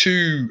perhaps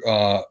two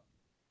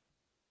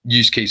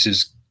use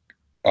cases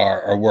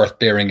are worth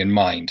bearing in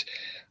mind.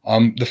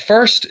 The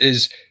first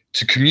is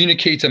to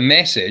communicate a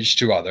message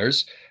to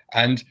others.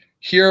 And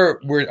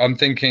here I'm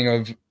thinking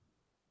of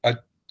a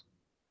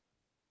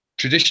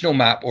traditional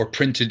map or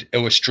printed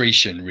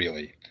illustration,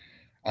 really.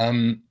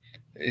 In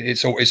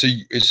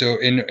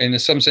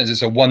some sense,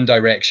 it's a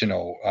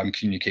one-directional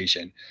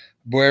communication.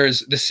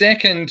 Whereas the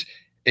second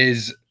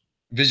is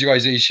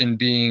visualization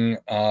being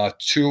a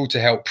tool to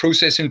help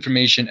process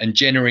information and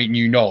generate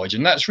new knowledge.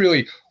 And that's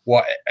really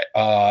what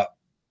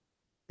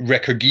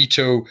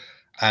Recogito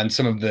and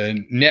some of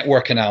the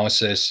network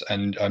analysis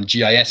and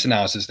GIS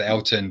analysis that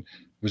Elton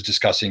was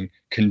discussing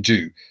can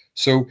do.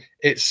 So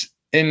it's,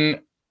 in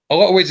a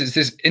lot of ways, it's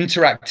this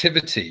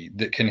interactivity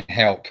that can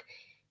help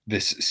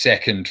this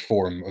second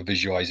form of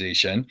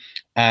visualization.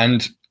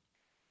 And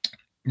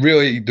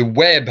really, the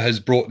web has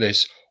brought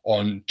this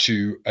on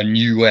to a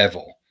new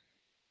level.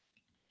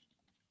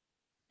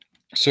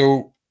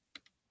 So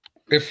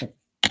if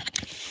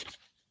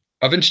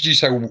I've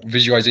introduced how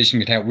visualization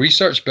can help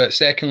research, but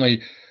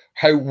secondly,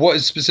 what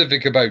is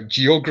specific about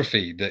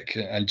geography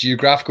and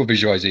geographical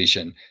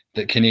visualization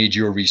that can aid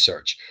your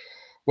research?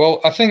 Well,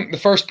 I think the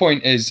first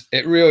point is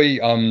it really,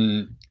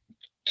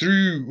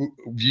 through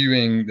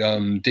viewing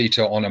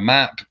data on a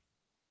map,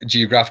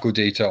 geographical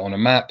data on a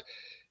map,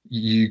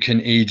 you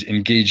can aid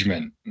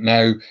engagement.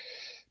 Now,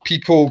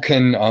 people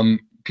can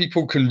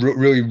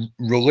really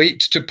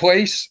relate to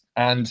place,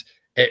 and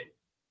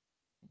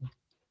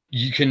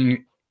you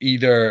can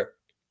either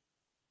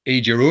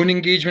aid your own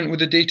engagement with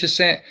the data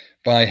set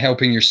by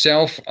helping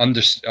yourself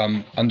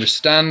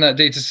understand that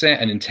data set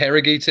and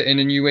interrogate it in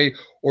a new way,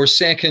 or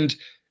second,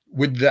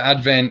 with the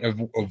advent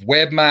of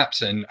web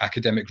maps and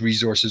academic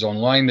resources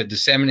online that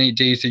disseminate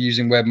data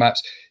using web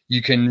maps,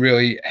 you can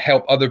really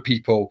help other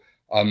people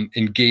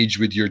engage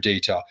with your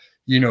data.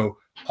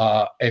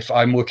 If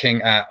I'm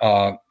looking at,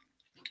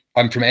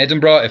 I'm from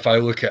Edinburgh, if I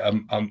look at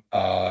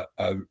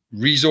a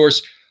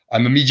resource,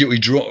 I'm immediately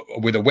drawn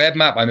with a web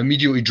map. I'm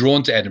immediately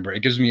drawn to Edinburgh.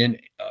 It gives me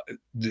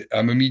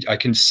I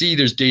can see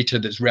there's data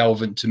that's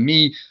relevant to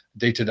me,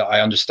 data that I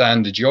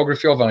understand the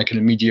geography of, and I can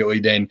immediately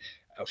then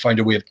find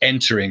a way of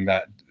entering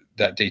that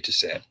data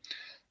set.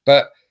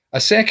 But a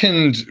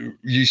second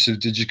use of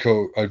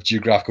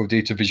geographical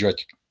data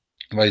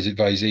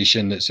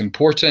visualization that's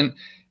important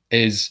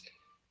is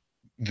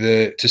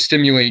to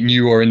stimulate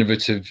new or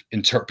innovative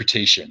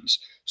interpretations.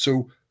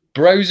 So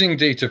browsing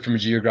data from a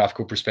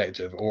geographical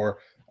perspective, or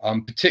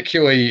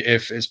particularly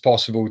if it's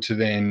possible to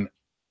then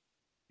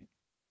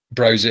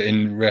browse it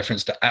in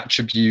reference to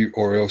attribute,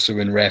 or also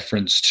in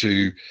reference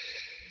to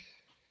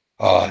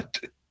the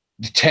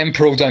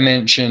temporal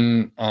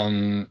dimension,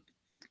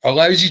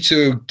 allows you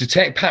to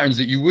detect patterns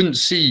that you wouldn't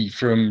see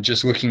from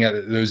just looking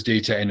at those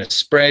data in a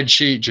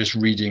spreadsheet, just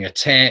reading a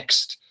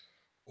text,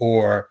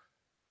 or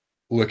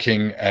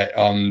looking at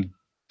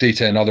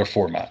data in other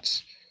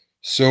formats.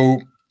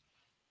 So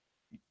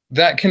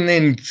that can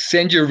then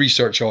send your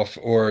research off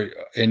or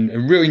in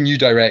really new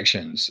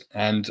directions,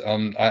 and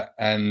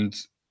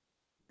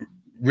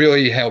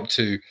really help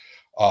to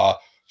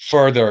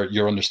further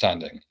your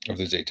understanding of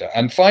the data.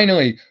 And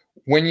finally,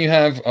 when you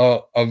have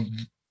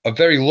a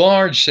very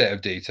large set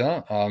of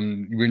data,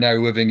 we're now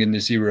living in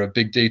this era of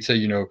big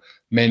data.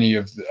 Many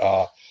of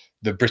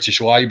the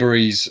British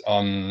Library's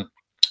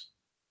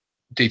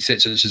data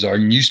sets, such as our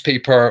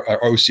newspaper,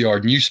 our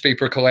OCR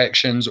newspaper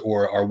collections,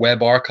 or our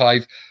web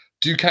archive,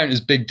 do count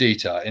as big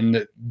data in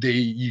that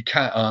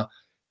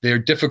they're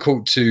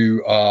difficult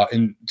to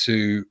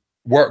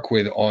work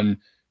with on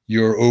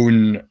your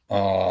own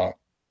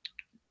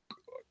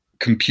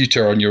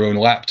computer, on your own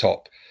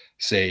laptop,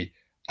 say,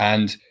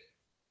 and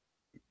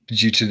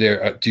due to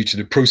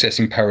the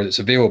processing power that's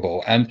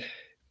available. And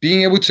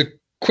being able to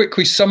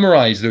quickly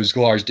summarize those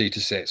large data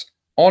sets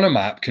on a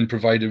map can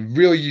provide a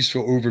really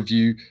useful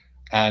overview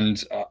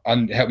and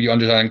help you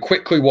understand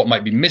quickly what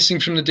might be missing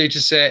from the data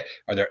set.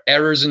 Are there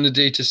errors in the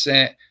data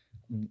set?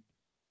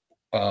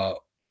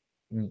 What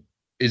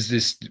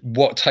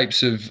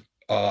types of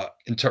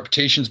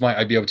interpretations might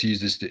I be able to use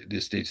this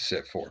data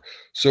set for?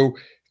 So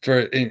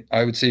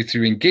I would say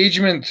through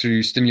engagement,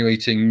 through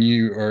stimulating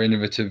new or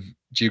innovative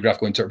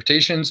geographical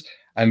interpretations,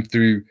 and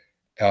through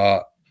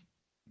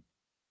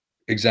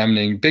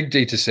examining big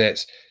data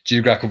sets,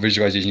 geographical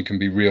visualization can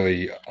be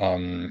really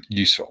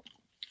useful.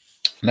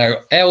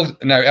 Now,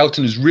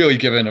 Elton has really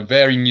given a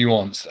very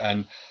nuanced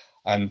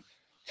and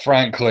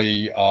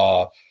frankly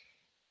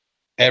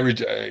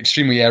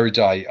extremely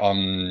erudite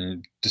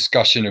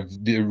discussion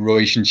of the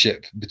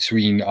relationship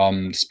between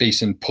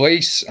space and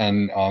place,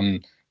 and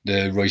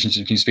the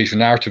relationship between spatial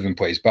narrative and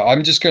place. But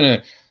I'm just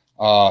going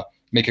to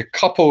make a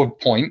couple of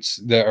points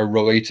that are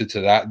related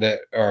to that, that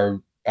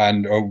are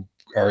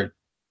a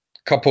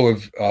couple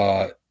of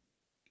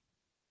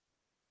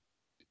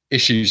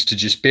issues to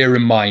just bear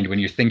in mind when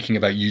you're thinking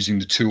about using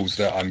the tools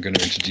that I'm going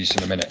to introduce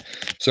in a minute.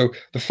 So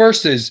the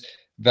first is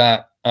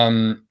that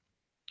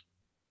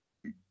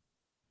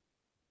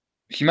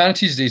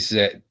humanities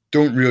dataset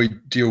don't really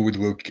deal with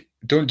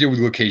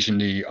location.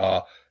 They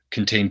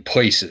contain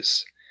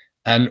places,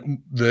 and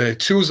the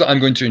tools that I'm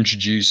going to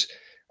introduce,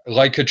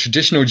 like a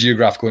traditional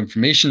geographical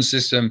information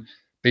system,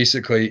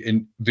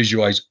 basically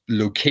visualize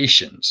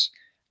locations,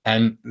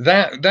 and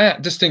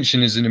that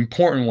distinction is an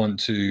important one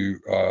to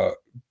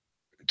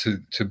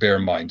bear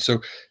in mind.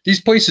 So these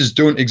places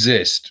don't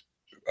exist.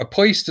 A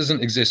place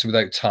doesn't exist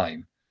without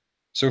time.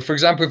 So, for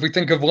example, if we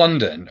think of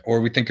London, or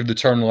we think of the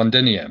term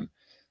Londinium,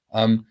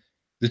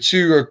 the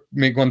two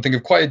make one think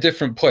of quite a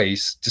different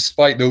place,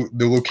 despite the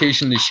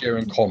location they share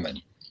in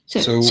common.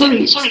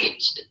 Sorry,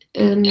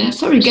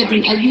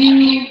 Gethin, are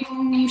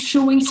you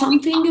showing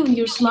something on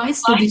your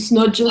slides that is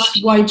not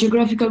just wide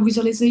geographical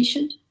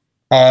visualization?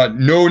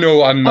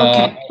 No, I'm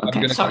okay, I'm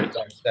going to sorry.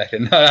 come in a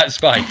second. No, that's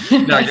fine.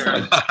 No,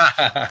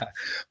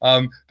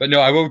 but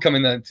no, I will come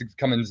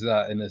into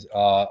that in this.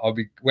 I'll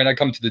be, when I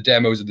come to the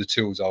demos of the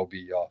tools, I'll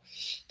be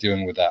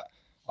dealing with that.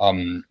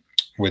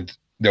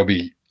 There'll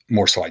be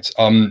more slides.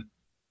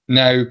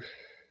 Now,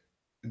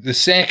 the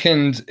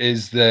second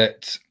is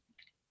that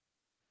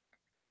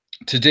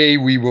today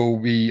we will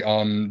be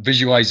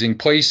visualizing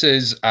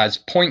places as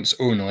points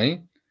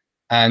only,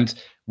 and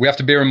we have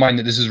to bear in mind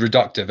that this is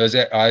reductive,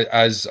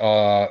 as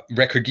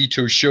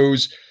Recogito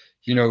shows.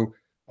 You know,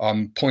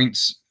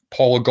 points,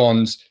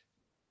 polygons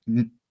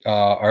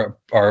are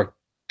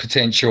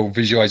potential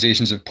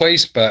visualizations of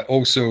place, but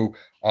also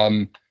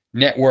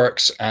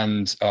networks,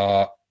 and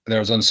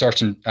there's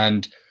uncertain,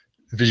 and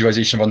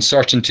visualization of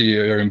uncertainty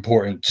are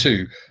important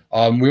too.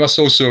 We must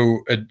also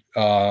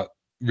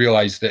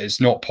realize that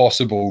it's not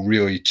possible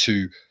really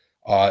to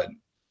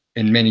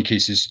in many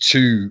cases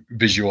to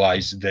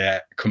visualize the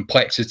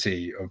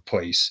complexity of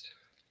place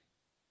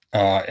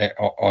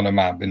on a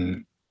map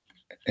in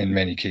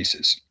many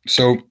cases.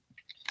 So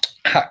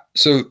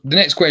the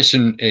next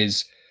question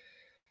is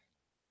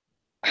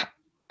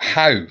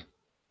how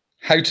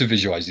to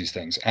visualize these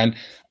things, and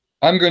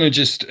I'm going to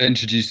just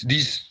introduce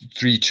these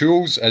three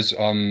tools as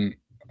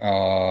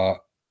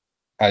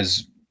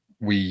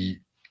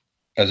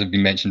have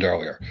been mentioned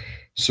earlier.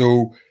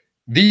 So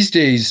these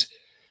days,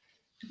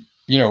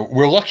 you know,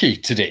 we're lucky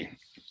today.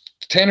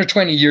 10 or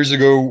 20 years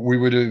ago, we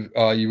would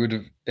have you would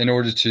have, in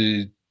order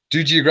to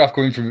do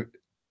geographical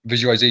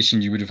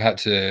visualization, you would have had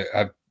to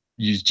have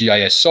used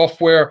GIS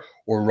software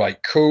or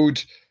write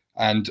code,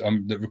 and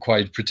that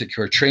required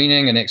particular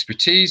training and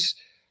expertise.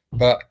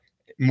 But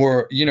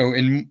more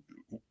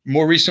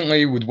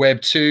recently, with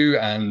Web 2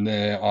 and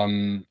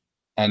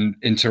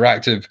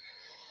interactive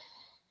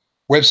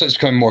websites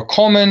becoming more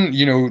common,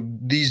 you know,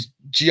 these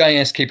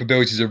GIS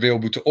capabilities are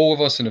available to all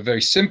of us in a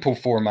very simple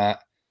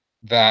format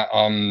that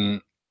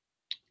on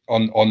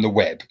the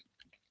web.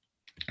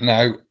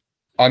 Now,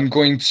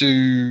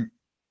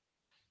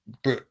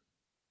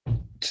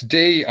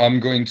 today I'm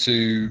going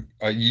to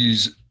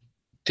use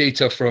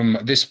data from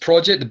this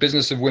project, the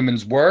Business of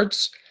Women's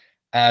Words,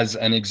 as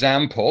an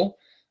example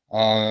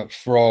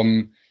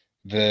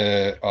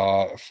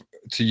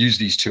to use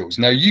these tools.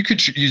 Now, you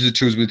could use the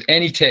tools with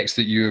any text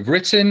that you have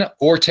written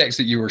or text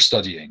that you are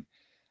studying,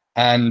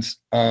 and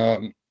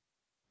any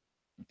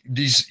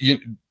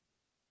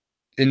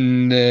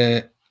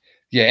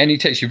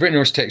text you've written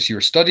or text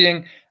you're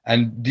studying,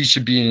 and these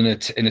should be in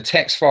a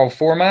text file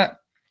format.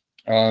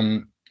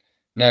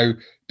 Now,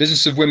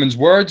 Business of Women's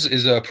Words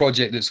is a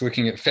project that's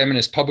looking at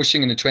feminist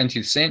publishing in the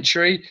 20th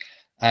century,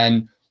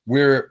 and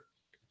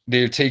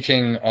they're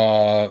taking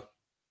a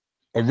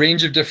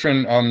range of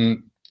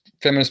different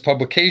feminist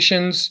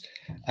publications,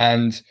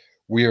 and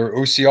we're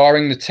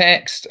OCRing the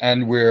text,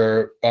 and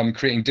we're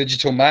creating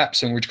digital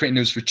maps, and we're creating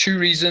those for two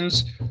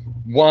reasons.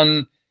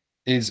 One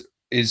is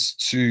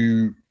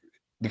to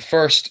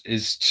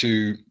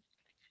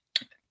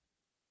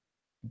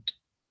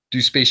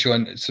do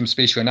some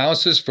spatial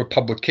analysis for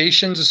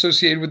publications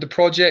associated with the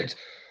project,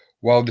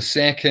 while the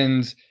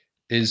second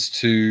is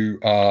to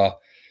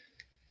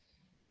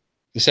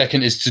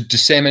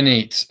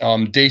disseminate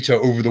data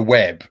over the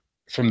web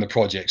from the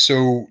project.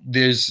 So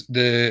there's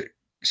the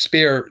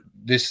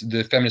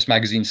feminist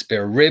magazine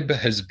Spare Rib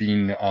has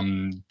been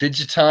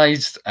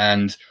digitized,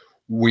 and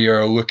we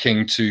are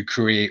looking to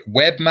create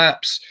web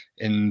maps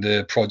in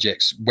the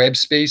project's web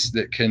space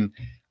that can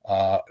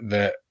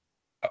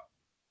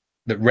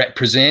that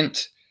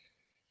represent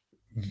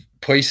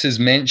places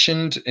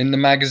mentioned in the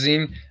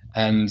magazine,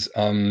 and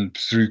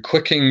through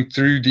clicking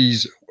through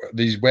these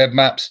web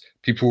maps,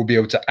 people will be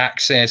able to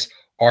access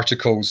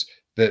articles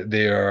that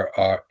they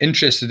are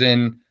interested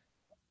in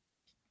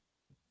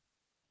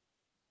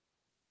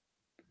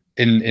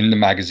the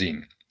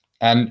magazine.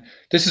 And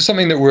this is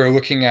something that we're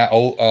looking at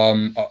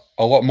a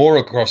lot more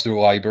across the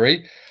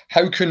library.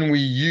 How can we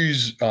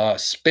use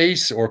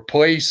space or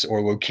place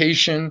or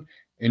location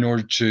in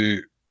order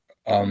to,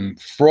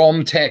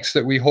 from text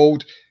that we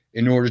hold,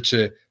 in order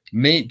to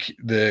make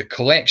the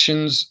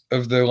collections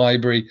of the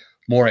library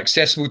more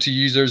accessible to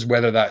users,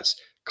 whether that's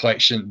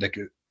collection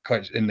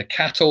in the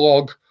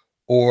catalog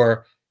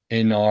or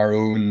in our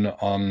own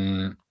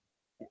on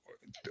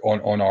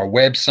our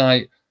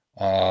website.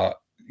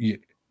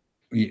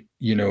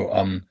 You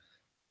know,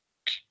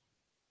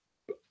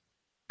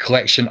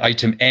 collection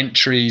item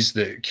entries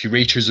that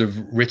curators have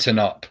written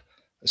up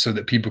so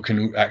that people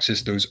can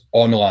access those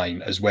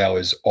online as well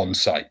as on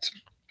site.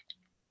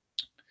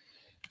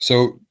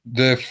 So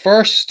the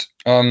first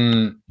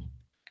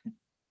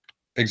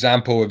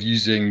example of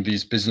using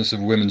these business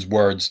of women's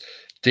words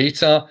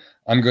data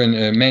I'm going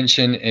to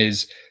mention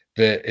is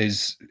the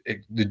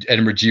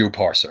Edinburgh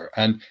GeoParser.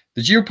 And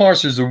the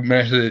GeoParser is a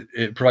method,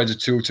 it provides a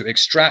tool to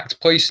extract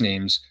place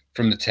names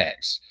from the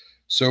text.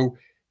 So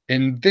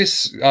in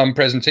this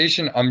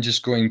presentation, I'm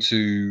just going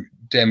to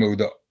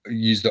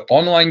use the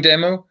online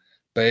demo,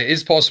 but it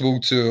is possible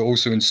to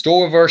also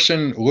install a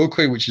version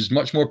locally, which is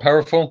much more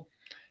powerful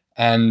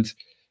and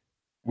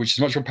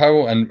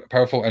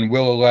and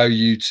will allow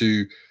you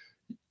to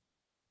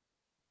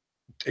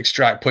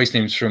extract place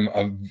names from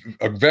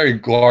a very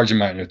large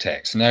amount of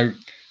text. Now,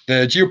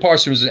 the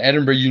GeoParser is an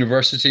Edinburgh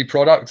University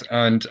product,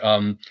 and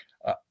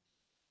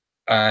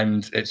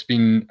it's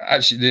been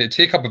actually the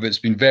take-up of it's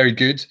been very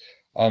good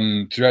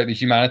throughout the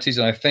humanities,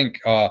 and I think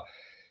a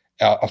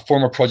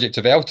former project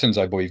of Elton's,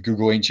 I believe,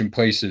 Google Ancient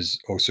Places,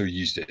 also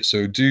used it.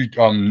 So do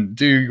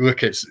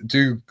look at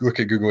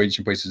Google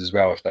Ancient Places as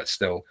well if that's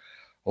still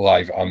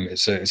alive.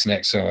 It's an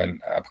excellent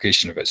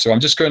application of it. So I'm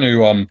just going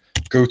to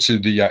go to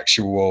the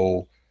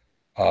actual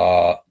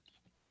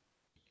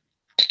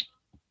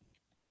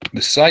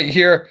the site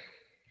here.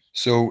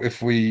 So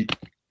this is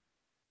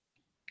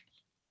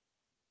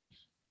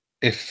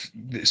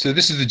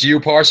the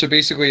GeoParser.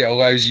 Basically, it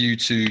allows you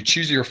to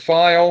choose your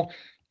file.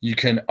 You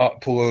can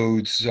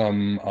upload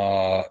some,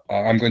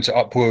 I'm going to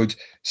upload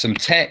some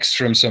text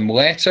from some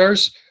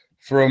letters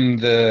from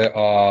the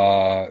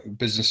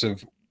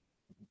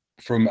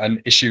from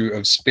an issue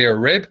of Spare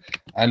Rib.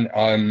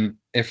 And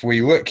if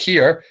we look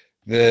here,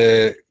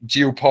 the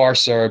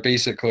GeoParser,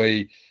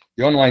 basically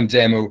the online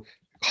demo,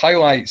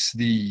 highlights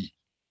the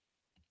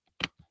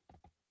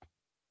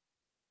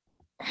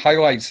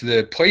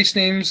place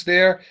names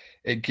there.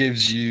 It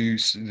gives you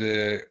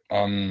the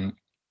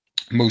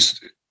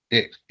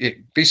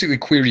it basically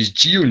queries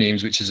geo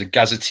names, which is a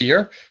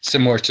gazetteer,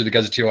 similar to the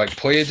gazetteer like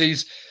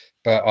Pleiades,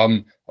 but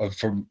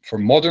for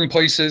modern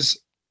places,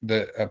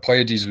 the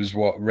Pleiades is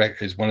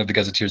one of the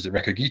gazetteers that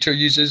Recogito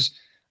uses,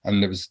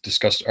 and it was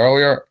discussed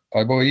earlier,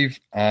 I believe.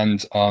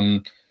 And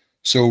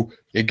so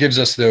it gives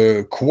us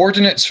the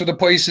coordinates for the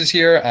places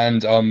here,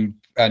 and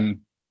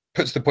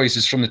puts the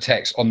places from the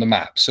text on the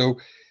map. So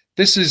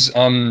this is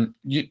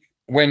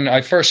when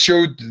I first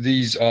showed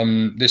these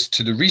this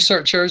to the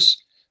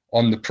researchers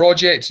on the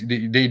project,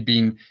 they'd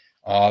been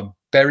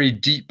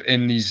buried deep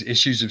in these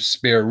issues of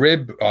Spare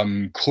Rib,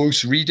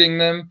 close reading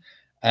them,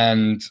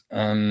 and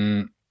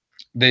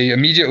they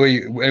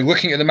immediately,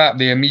 looking at the map,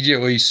 they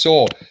immediately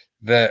saw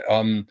that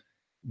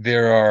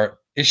there are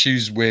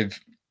issues with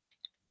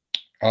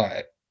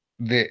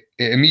it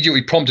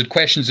immediately prompted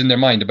questions in their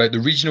mind about the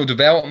regional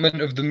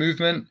development of the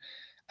movement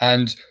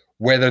and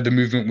whether the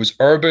movement was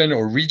urban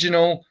or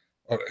regional,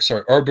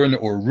 urban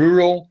or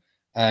rural,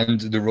 and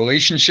the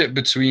relationship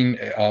between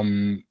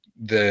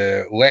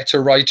the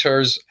letter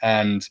writers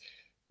and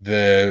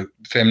the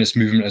feminist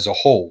movement as a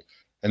whole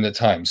in the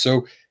time.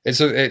 So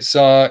it's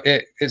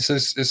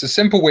a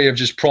simple way of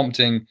just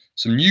prompting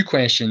some new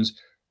questions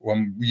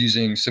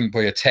using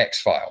simply a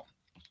text file.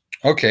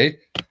 Okay,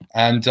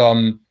 and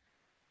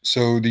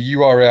so the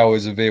URL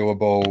is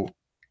available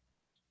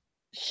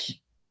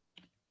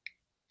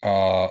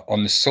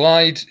on the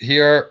slide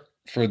here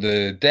for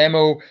the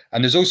demo,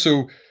 and there's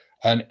also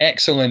an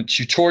excellent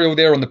tutorial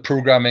there on the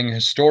Programming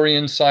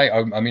Historian site.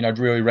 I mean, I'd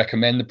really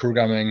recommend the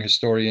Programming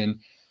Historian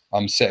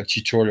set of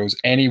tutorials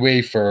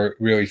anyway for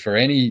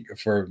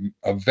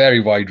a very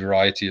wide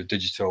variety of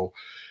digital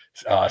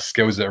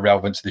skills that are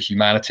relevant to the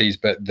humanities.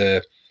 But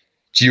the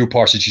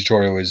GeoParser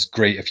tutorial is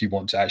great if you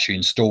want to actually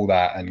install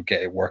that and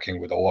get it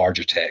working with a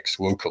larger text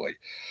locally.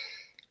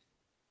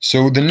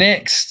 So the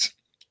next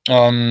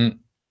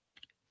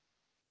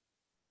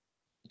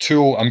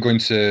tool I'm going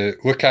to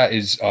look at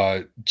is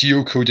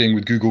geocoding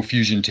with Google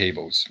Fusion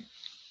tables.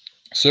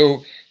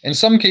 So in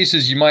some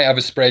cases, you might have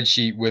a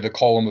spreadsheet with a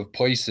column of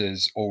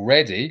places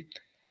already.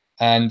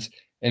 And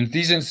in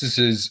these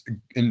instances,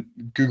 in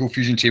Google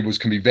Fusion tables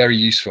can be very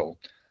useful.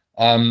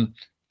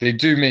 They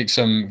do make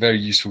some very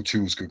useful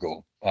tools,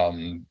 Google,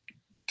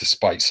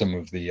 despite some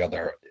of the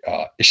other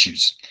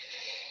issues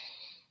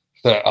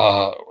that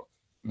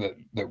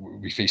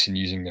we face in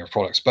using their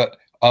products. But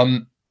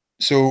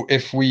so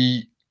if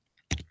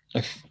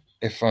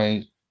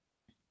I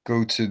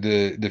go to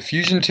the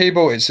fusion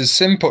table. It's as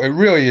simple. It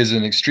really is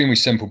an extremely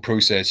simple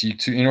process.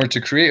 In order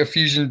to create a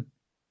fusion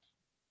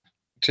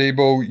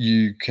table,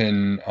 you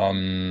can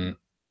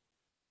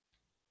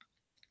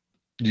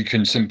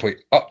simply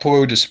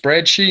upload a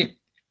spreadsheet.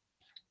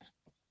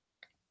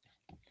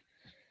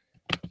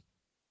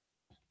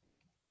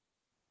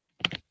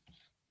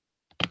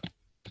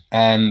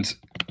 And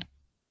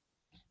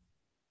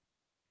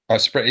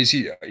it's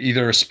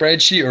either a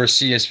spreadsheet or a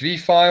CSV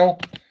file.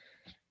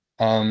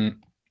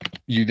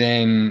 You'll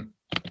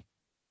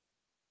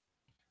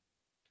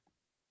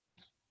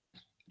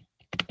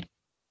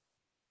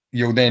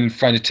then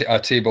find a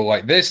table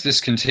like this. This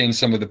contains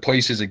some of the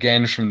places,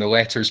 again, from the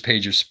letters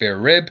page of spare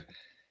rib.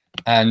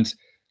 And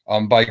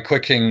by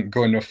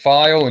going to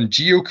File and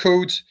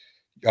Geocode,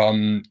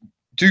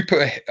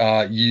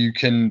 you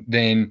can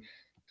then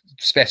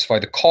specify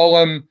the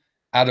column,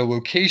 add a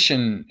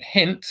location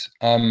hint.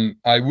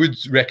 I would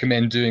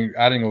recommend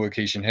adding a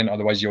location hint,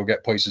 otherwise you'll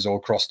get places all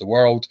across the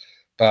world,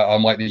 but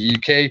like the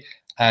UK.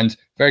 And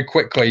very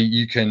quickly,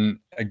 you can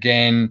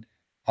again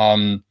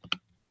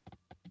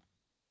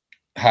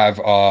have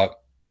a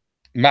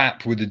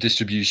map with the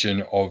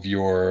distribution of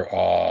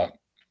the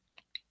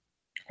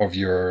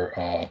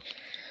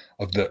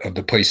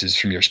places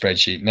from your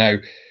spreadsheet. Now,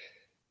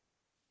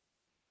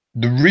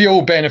 the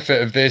real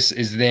benefit of this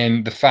is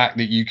then the fact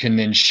that you can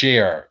then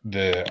share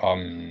the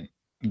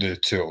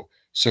tool.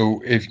 So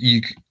if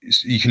you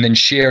can then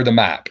share the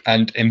map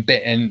and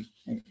embed. And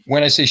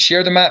when I say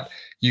share the map,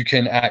 you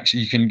can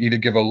either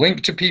give a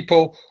link to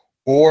people,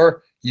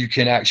 or you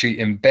can actually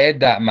embed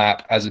that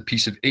map as a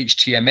piece of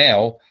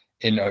HTML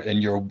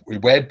in your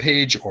web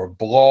page or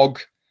blog,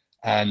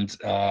 and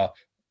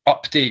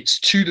updates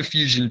to the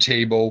fusion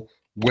table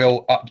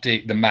will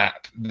update the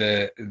map,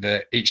 the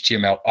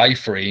HTML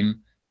iframe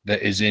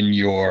that is in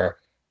your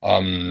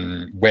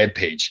web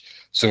page.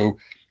 So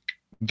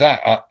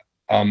that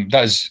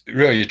is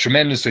really a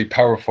tremendously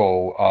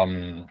powerful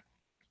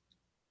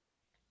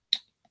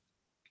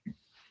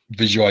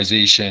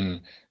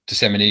visualization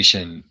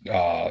dissemination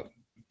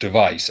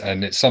device,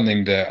 and it's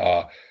something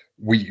that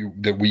we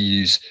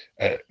use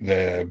at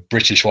the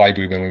British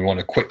Library when we want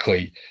to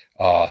quickly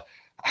have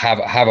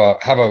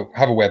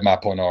a web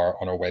map on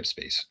our web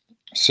space.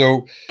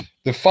 So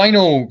the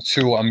final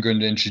tool I'm going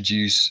to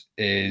introduce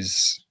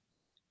is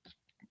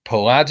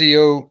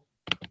Palladio.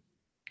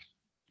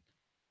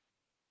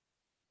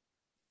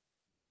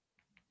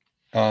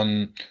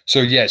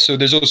 So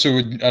there's also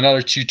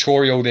another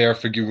tutorial there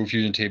for Google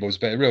Fusion Tables,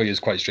 but it really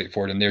is quite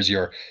straightforward. And there's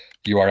your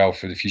URL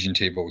for the Fusion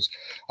Tables.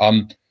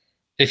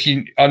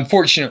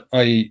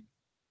 Unfortunately,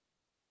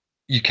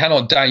 you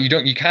can't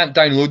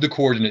download the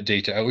coordinate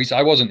data. At least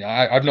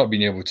I've not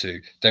been able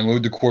to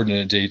download the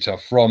coordinate data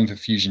from the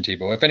Fusion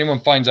table. If anyone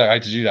finds out how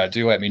to do that,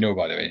 do let me know,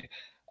 by the way.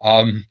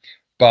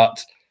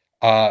 But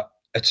a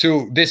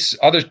tool, this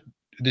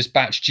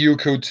batch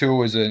geocode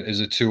tool is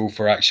a tool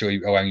for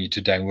actually allowing you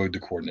to download the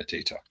coordinate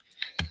data.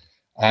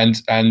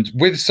 And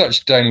with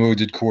such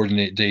downloaded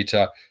coordinate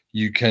data,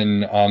 you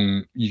can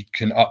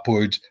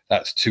upload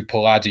that to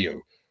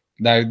Palladio.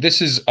 Now,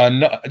 this is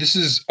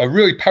a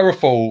really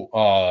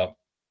powerful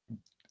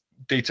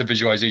data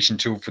visualization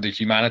tool for the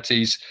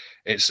humanities.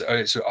 It's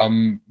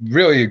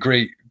really a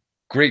great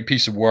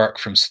piece of work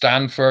from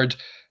Stanford,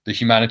 the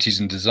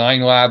Humanities and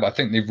Design Lab. I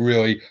think they've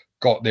really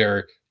got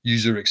their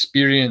user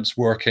experience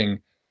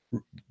working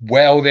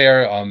well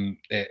there.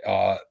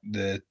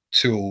 The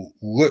tool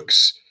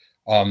looks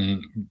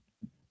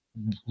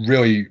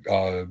really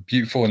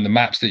beautiful, and the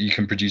maps that you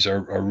can produce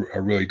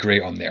are really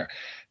great on there.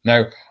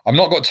 Now, I've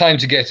not got time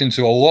to get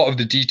into a lot of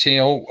the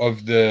detail of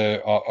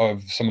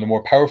some of the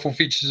more powerful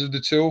features of the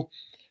tool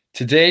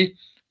today,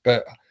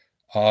 but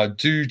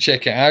do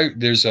check it out.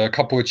 There's a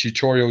couple of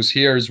tutorials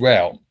here as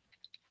well,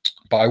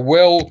 but I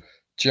will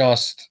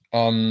just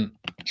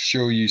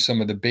show you some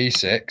of the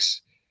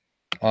basics.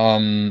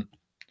 I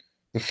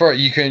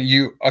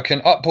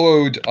can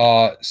upload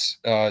a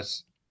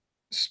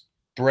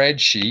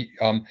spreadsheet.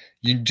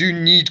 You do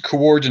need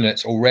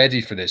coordinates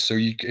already for this. So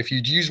if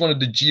you'd use one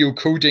of the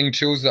geocoding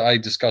tools that I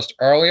discussed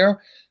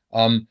earlier,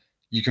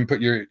 you can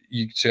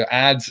to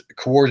add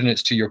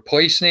coordinates to your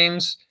place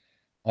names,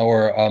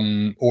 or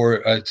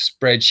a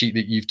spreadsheet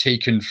that you've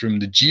taken from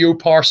the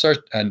geoparser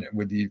and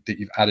that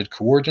you've added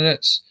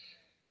coordinates.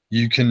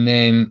 You can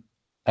then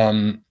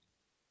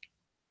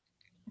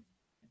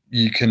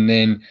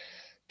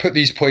put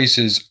these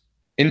places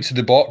into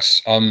the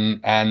box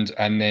and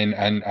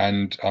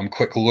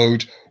click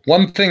load.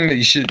 One thing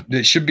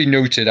that should be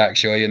noted,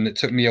 actually, and it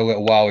took me a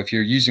little while if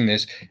you're using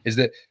this, is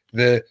that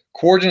the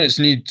coordinates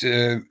need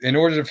in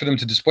order for them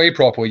to display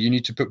properly, you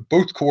need to put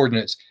both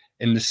coordinates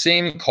in the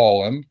same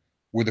column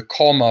with a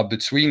comma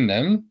between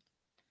them,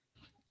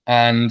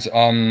 and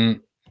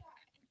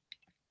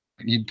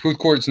you put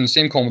coordinates in the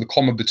same column with a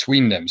comma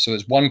between them. So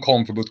there's one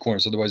column for both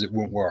coordinates, otherwise it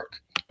won't work.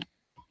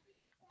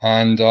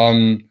 And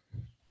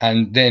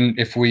then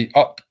if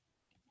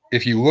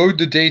you load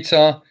the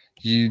data,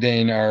 you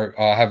then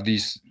have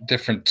these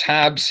different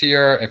tabs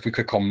here. If we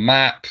click on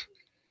map,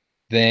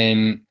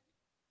 then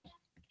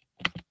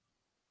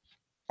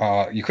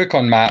you click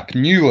on map,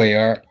 new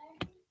layer,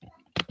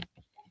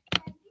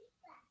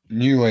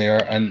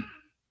 and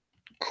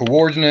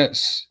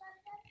coordinates,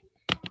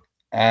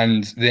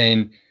 and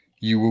then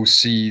you will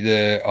see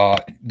the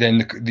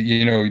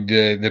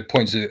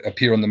points that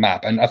appear on the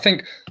map. And I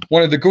think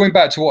going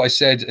back to what I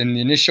said in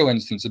the initial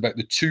instance about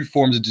the two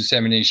forms of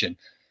dissemination,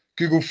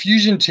 Google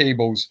Fusion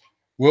tables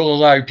will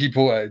allow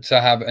people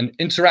to have an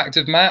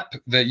interactive map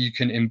that you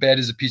can embed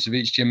as a piece of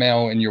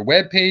HTML in your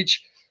web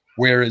page,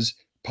 whereas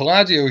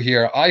Palladio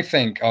here, I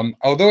think,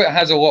 although it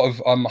has a lot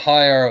of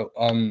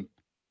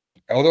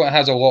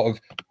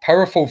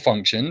powerful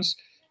functions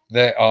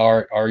that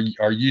are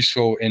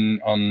useful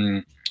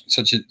in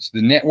such as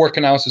the network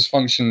analysis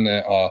function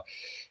that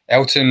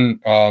Elton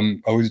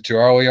alluded to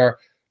earlier,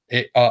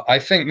 I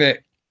think that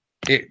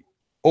it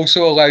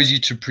also allows you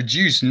to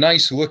produce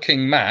nice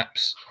looking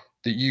maps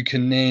that you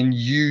can then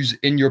use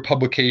in your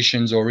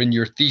publications or in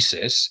your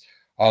thesis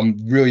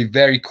really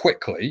very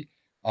quickly.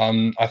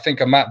 I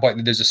think a map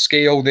like there's a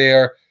scale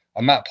there.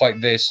 A map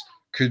like this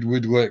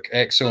would look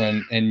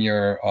excellent in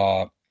your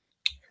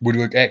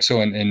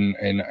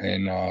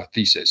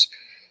thesis,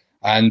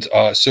 and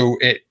so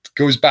it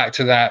goes back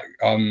to that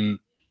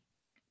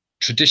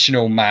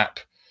traditional map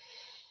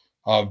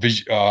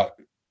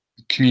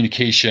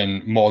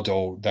communication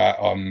model that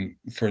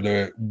for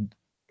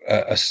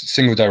a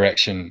single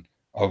direction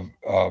of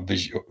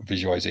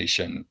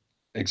visualization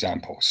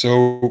example.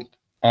 So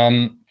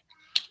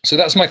so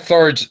that's my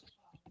third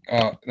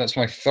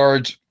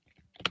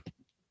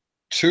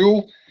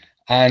tool.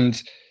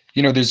 And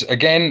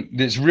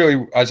there's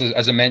really,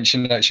 as I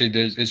mentioned, actually,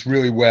 it's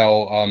really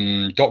well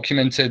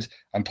documented,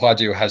 and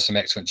Palladio has some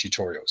excellent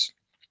tutorials.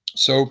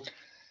 So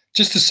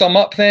just to sum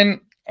up then,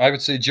 I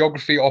would say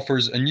geography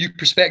offers a new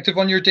perspective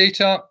on your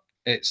data.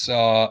 It's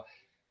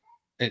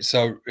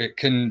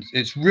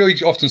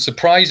really often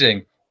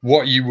surprising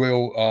what you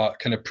will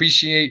can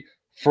appreciate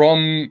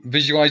from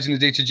visualizing the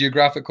data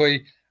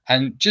geographically,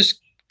 and just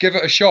give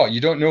it a shot.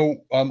 You don't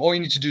know, all you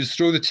need to do is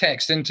throw the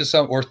text into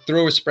or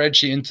throw a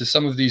spreadsheet into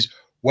some of these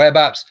web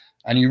apps,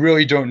 and you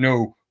really don't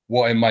know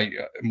what it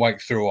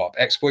might throw up.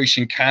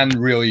 Exploration can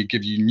really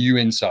give you new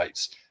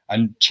insights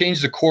and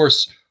change the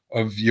course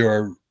of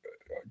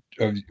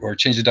or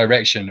change the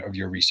direction of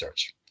your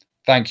research.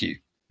 Thank you.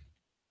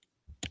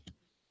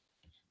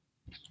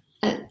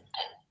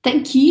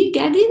 Thank you,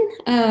 Gethin.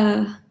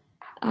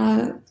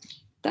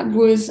 That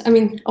was,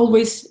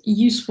 always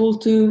useful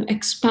to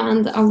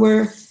expand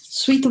our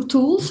suite of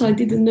tools. I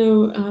didn't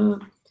know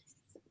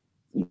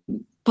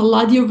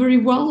Palladio very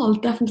well. I'll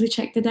definitely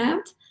check that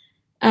out.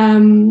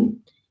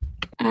 And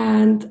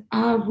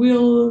I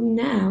will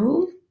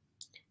now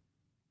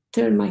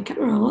turn my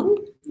camera on.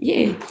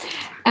 Yeah.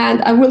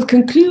 And I will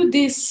conclude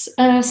this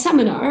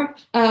seminar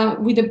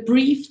with a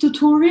brief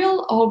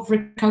tutorial of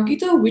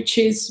Recogito, which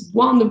is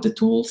one of the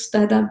tools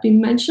that have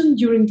been mentioned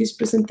during this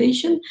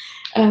presentation.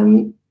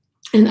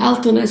 And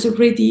Elton has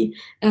already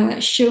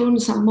shown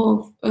some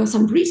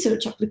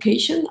research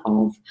application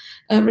of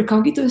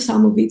Recogito,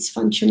 some of its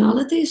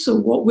functionality. So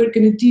what we're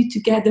going to do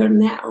together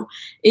now,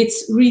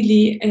 it's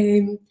really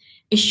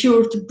a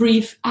short,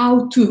 brief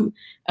how to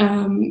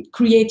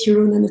create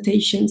your own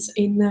annotations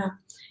in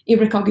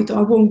Recogito.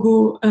 I won't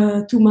go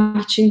too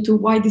much into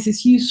why this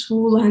is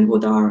useful and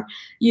what are,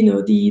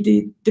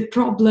 the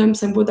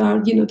problems and what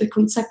are, the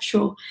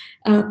conceptual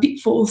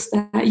pitfalls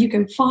that you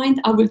can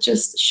find. I will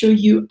just show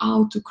you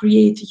how to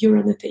create your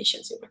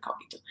annotations in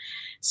Recogito.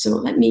 So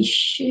let me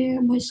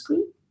share my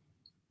screen.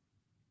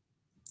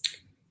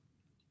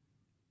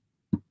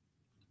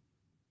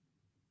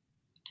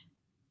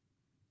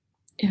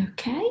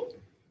 Okay.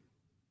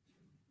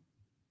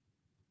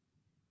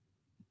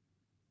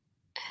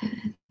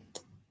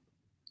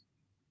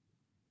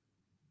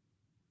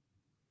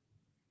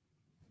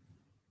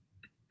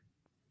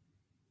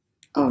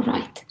 All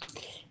right.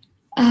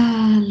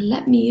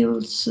 Let me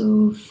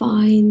also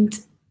find.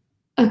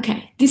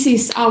 Okay, this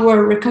is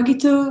our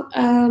Recogito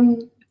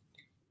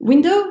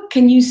window.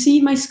 Can you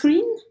see my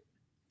screen?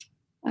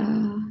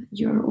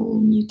 You're all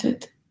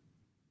muted.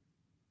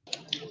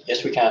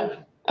 Yes, we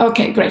can.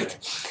 Okay, great.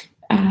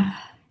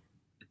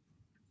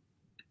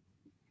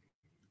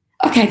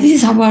 Okay, this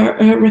is our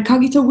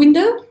Recogito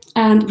window,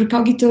 and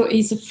Recogito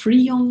is a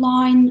free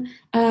online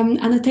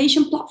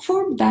annotation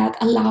platform that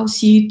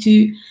allows you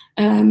to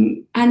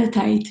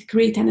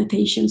create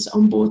annotations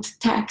on both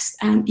text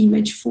and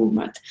image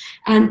format,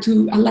 and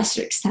to a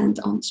lesser extent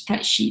on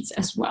spreadsheets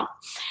as well.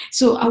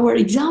 So our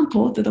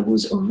example that I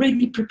was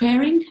already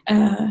preparing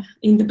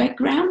in the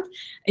background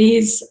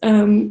is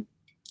one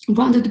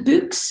of the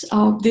books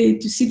of the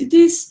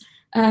Thucydides,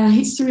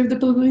 History of the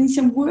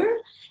Peloponnesian War,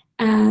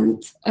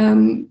 and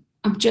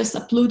I'm just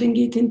uploading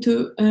it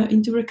into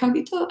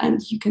Recogito, and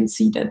you can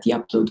see that the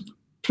upload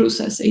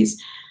process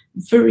is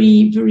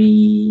very,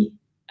 very,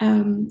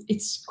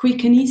 it's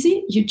quick and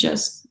easy. You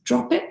just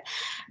drop it.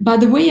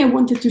 But the way I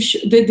wanted to show,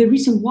 the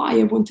reason why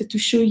I wanted to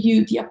show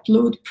you the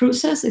upload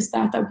process is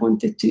that I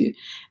wanted to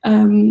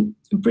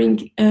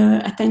bring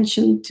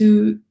attention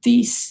to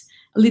this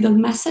little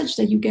message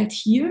that you get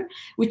here,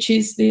 which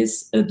is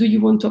this, do you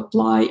want to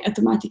apply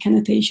automatic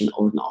annotation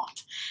or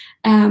not?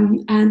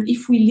 And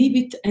if we leave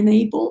it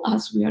enabled,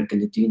 as we are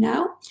going to do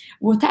now,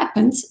 what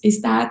happens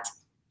is that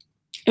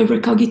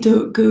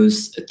Recogito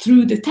goes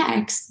through the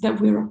text that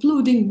we're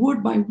uploading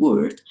word by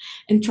word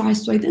and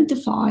tries to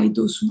identify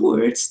those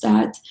words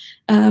that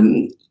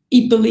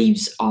it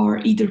believes are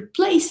either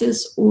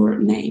places or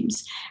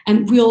names,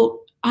 and will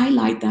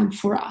highlight them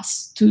for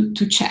us to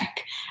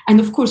check. And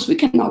of course, we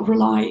cannot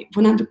rely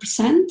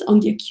 100% on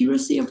the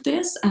accuracy of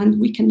this, and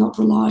we cannot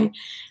rely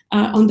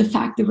on the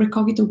fact that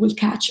Recogito will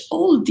catch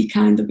all the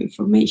kind of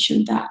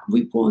information that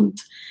we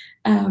want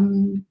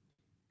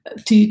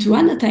to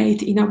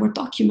annotate in our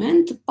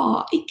document,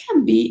 but it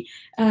can be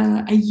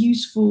a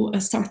useful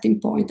starting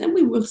point, and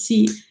we will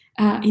see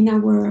in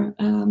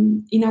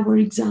our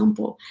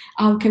example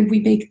how can we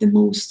make the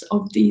most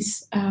of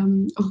these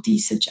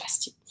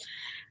suggestions.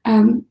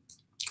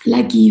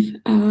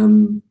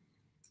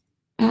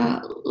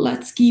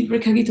 Let's give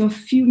Recogito a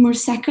few more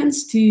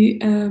seconds to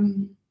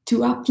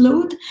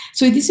upload.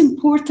 So it is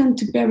important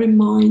to bear in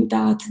mind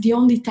that the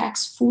only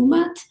text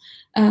format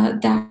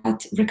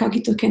that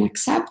Recogito can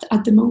accept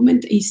at the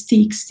moment is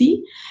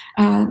TXT.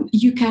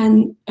 You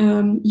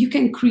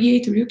can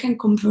create or you can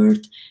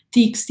convert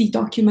TXT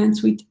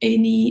documents with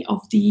any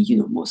of the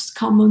most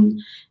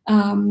common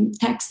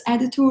text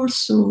editors,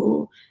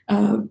 so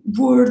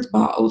Word,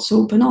 but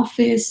also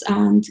OpenOffice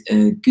and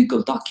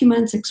Google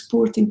Documents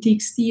export in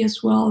TXT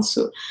as well.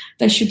 So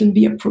that shouldn't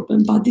be a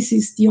problem. But this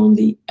is the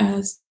only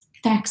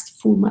text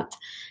format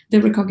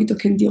that Recogito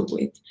can deal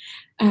with.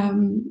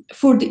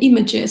 For the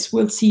images,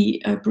 we'll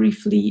see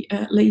briefly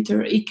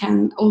later, it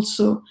can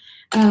also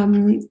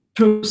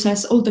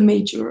process all the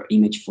major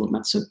image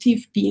formats, so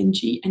TIFF,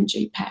 PNG, and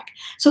JPEG.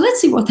 So let's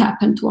see what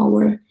happened to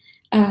our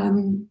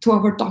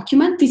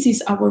document. This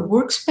is our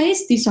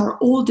workspace. These are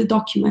all the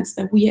documents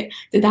that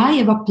I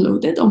have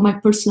uploaded on my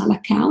personal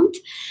account,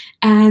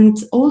 and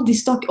all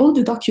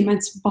the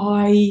documents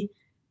by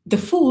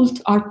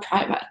default are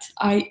private.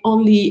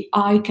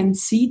 I can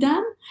see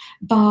them,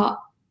 but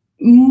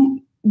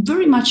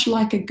very much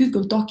like a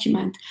Google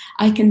document,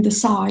 I can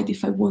decide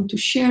if I want to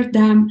share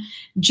them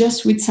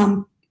just with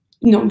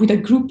with a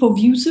group of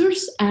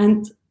users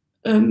and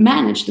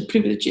manage the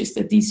privileges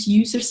that these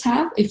users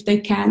have, if they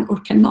can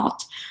or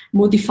cannot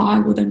modify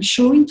what I'm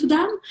showing to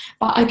them.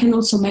 But I can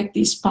also make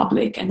this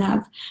public and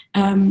have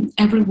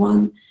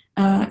everyone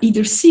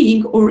either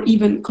seeing or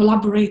even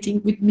collaborating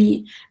with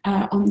me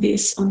on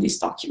this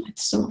document.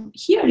 So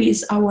here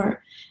is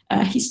our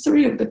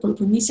history of the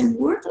Peloponnesian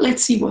word.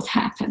 Let's see what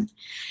happened.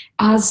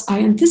 As I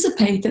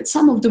anticipated,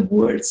 some of the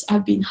words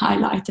have been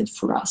highlighted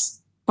for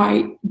us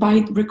by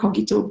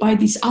Recogito, by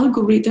this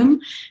algorithm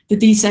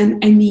that is an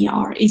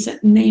NER, is a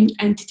named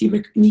entity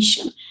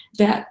recognition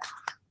that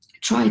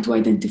try to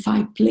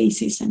identify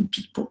places and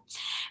people.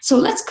 So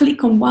let's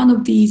click on one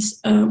of these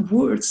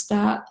words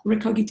that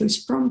Recogito is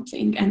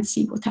prompting and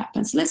see what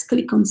happens. Let's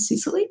click on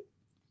Sicily.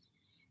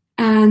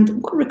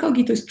 And what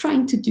Recogito is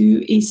trying to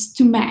do is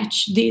to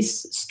match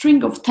this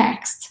string of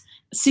text,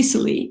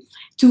 Sicily,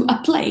 to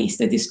a place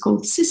that is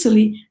called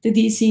Sicily, that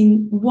is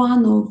in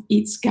one of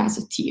its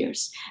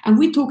gazetteers. And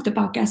we talked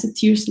about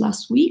gazetteers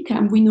last week,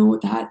 and we know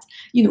that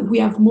we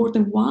have more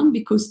than one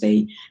because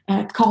they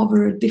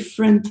cover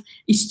different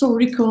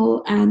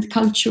historical and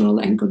cultural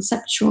and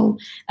conceptual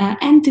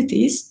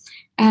entities.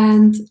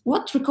 And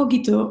what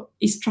Recogito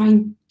is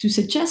trying to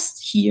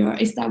suggest here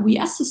is that we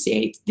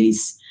associate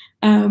this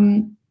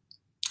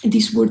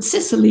word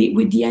Sicily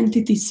with the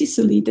entity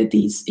Sicily that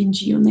is in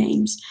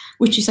GeoNames,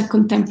 which is a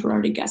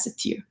contemporary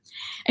gazetteer.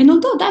 And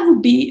although that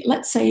would be,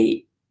 let's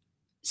say,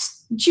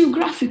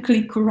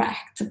 geographically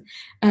correct,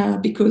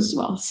 because,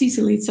 well,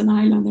 Sicily, it's an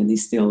island and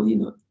is still,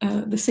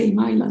 the same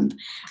island.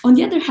 On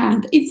the other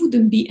hand, it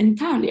wouldn't be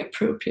entirely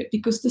appropriate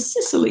because the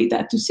Sicily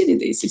that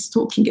Thucydides is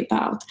talking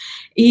about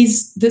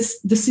is the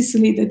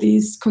Sicily that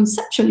is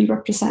conceptually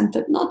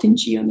represented not in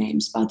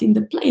GeoNames but in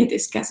the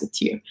Pleiades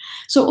gazetteer.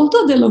 So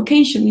although the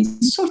location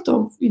is sort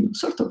of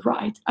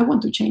right, I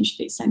want to change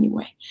this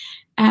anyway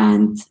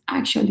and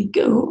actually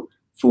go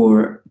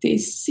for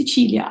this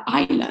Sicilia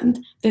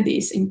island that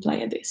is in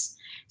Pleiades.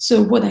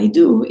 So what I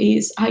do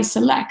is I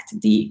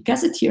select the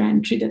gazetteer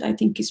entry that I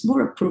think is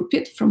more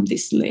appropriate from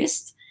this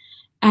list,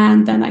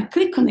 and then I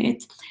click on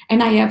it,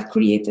 and I have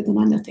created an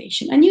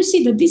annotation. And you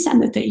see that this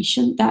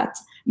annotation that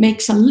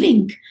makes a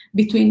link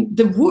between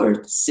the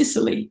word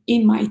Sicily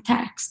in my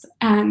text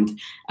and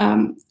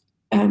an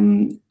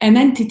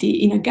entity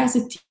in a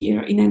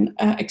gazetteer in an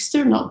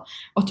external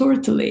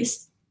authority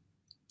list.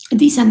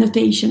 This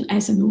annotation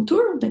has an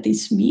author, that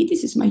is me,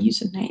 this is my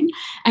username,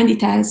 and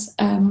it has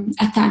a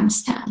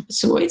timestamp.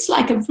 So it's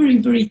like a very,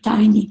 very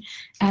tiny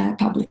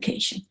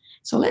publication.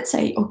 So let's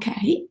say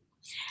OK.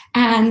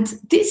 And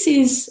this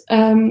is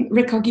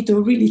Recogito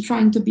really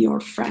trying to be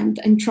our friend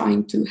and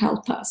trying to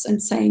help us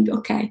and saying,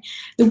 OK,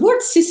 the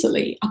word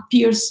Sicily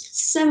appears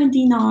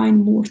 79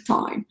 more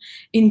times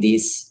in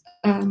this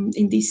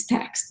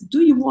text.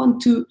 Do you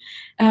want to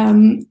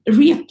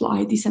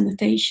reapply this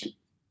annotation?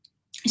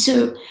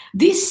 So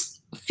this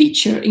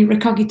feature in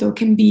Recogito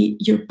can be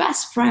your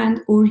best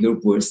friend or your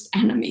worst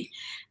enemy.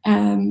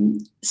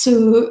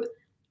 So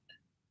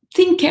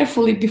think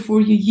carefully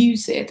before you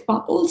use it,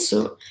 but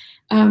also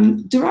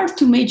there are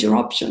two major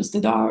options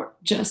that are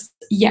just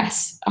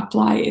yes,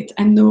 apply it,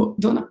 and no,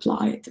 don't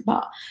apply it.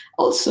 But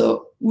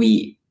also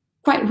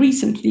quite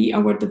recently,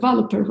 our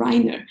developer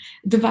Rainer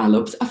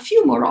developed a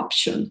few more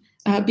options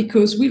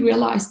because we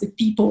realized that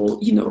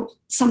people,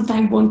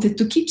 sometimes wanted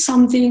to keep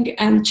something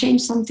and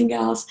change something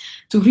else,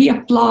 to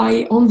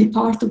reapply only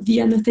part of the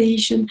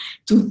annotation,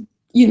 to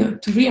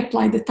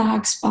reapply the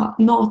tags, but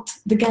not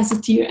the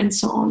gazetteer, and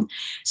so on.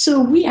 So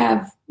we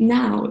have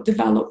now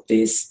developed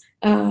this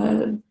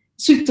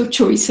suite of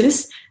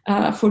choices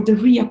for the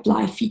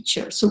reapply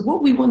feature. So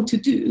what we want to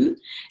do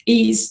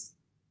is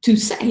to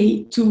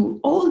say to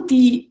all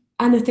the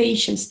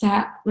annotations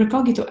that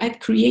Recogito had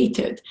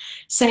created,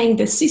 saying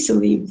that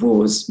Sicily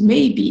was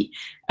maybe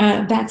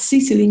that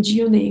Sicily in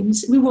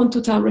GeoNames, we want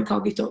to tell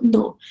Recogito,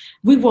 no,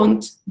 we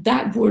want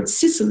that word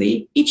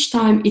Sicily, each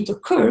time it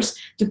occurs,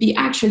 to be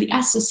actually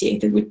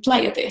associated with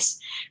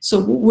Pleiades. So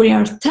what we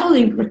are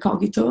telling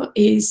Recogito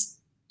is,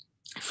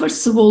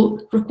 first of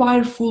all,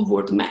 require full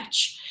word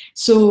match.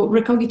 So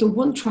Recogito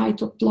won't try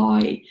to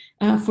apply,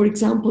 for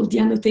example, the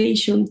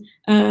annotation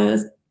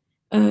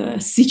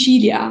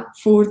Sicilia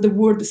for the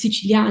word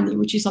Siciliani,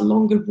 which is a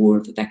longer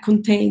word that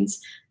contains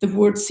the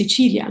word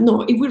Sicilia.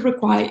 No, it will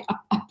require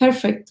a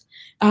perfect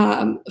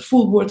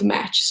full word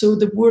match. So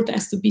the word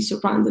has to be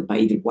surrounded by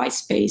either white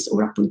space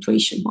or a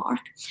punctuation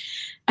mark.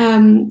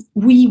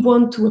 We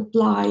want to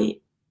apply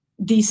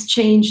this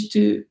change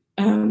to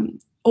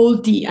all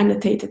the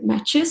annotated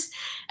matches,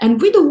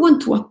 and we don't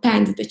want to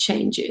append the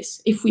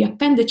changes. If we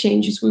append the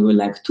changes, we will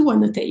have two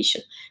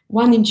annotations,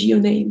 one in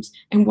GeoNames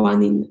and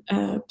one in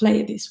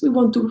Pleiades. We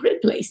want to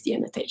replace the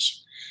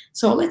annotation.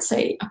 So let's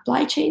say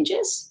apply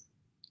changes,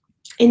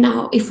 and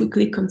now if we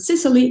click on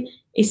Sicily,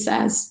 it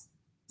says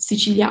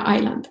Sicilia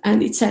Island,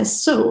 and it says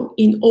so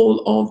in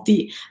all of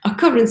the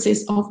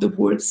occurrences of the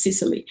word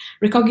Sicily.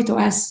 Recogito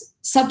has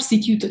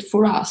substituted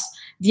for us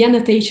the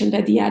annotation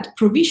that he had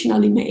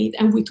provisionally made,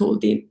 and we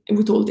told it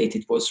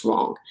it was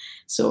wrong.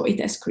 So it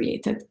has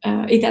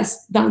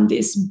done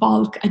this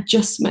bulk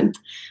adjustment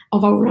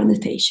of our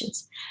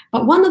annotations.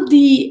 But one of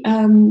the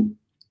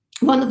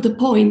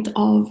point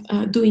of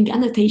doing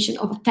annotation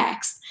of a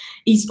text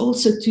is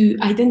also to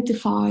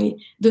identify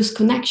those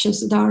connections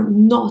that are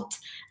not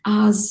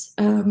as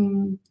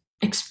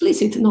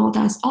explicit, not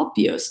as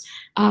obvious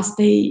as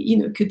they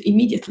could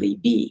immediately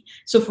be.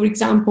 So for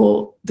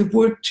example, the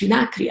word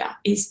Trinacria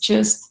is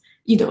just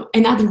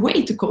another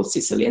way to call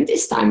Sicily, and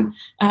this time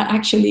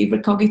actually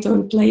Recogito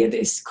and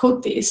Pleiades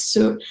code this,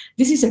 so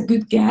this is a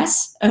good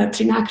guess.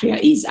 Trinacria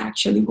is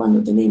actually one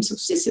of the names of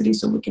Sicily,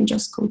 so we can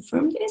just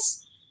confirm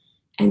this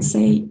and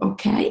say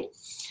okay.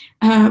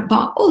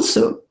 But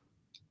also,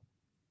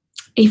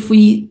 if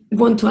we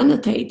want to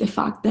annotate the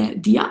fact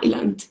that the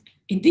island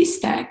in this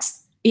text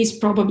is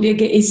probably at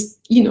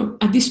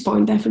this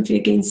point definitely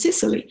again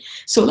Sicily.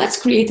 So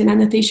let's create an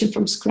annotation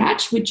from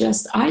scratch. We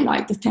just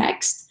highlight the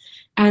text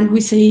and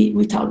we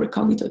tell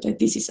Recogito that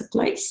this is a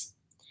place.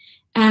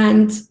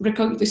 And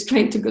Recogito is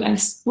trying to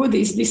guess, what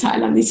is this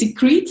island? Is it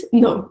Crete?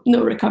 No,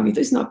 Recogito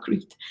is not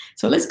Crete.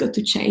 So let's go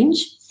to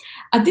change.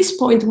 At this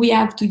point, we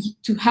have to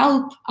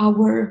help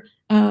our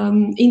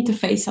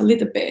interface a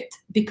little bit,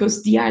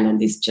 because the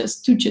island is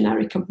just too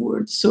generic a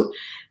word. So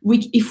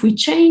if we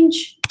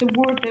change the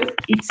word that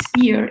it's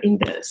here in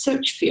the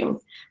search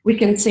field, we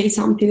can say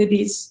something that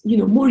is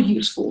more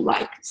useful,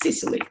 like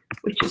Sicily,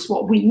 which is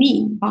what we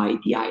mean by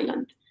the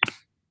island,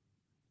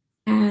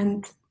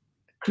 and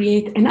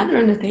create another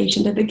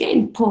annotation that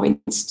again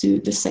points to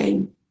the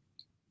same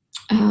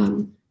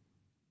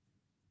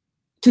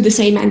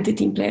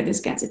entity in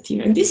Pleiades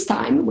gazetteer. And this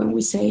time, when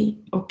we say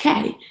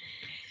okay,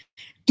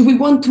 do we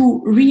want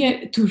to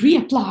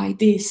reapply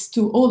this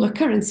to all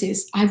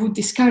occurrences? I would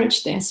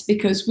discourage this,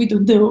 because we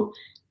don't know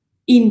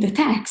in the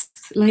text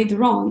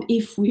later on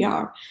if we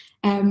are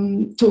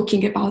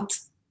talking about,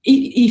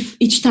 if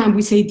each time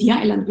we say the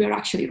island, we are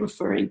actually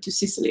referring to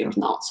Sicily or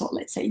not. So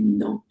let's say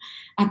no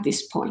at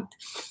this point.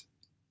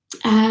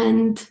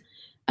 And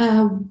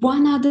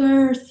one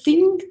other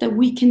thing that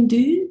we can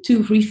do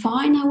to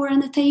refine our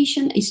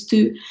annotation is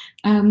to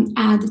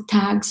add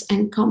tags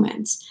and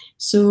comments.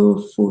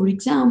 So for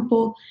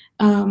example,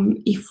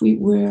 if we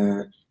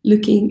were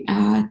looking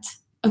at,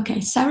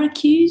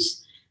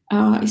 Syracuse,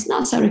 it's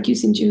not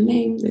Syracuse in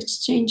GeoName,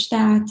 let's change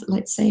that.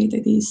 Let's say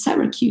that is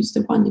Syracuse,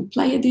 the one in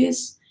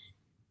Pleiades.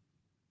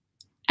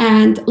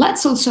 And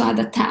let's also add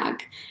a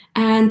tag.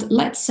 And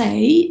let's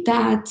say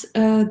that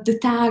the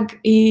tag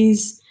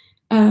is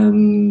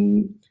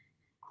one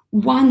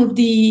of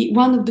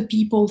the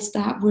peoples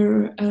that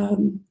were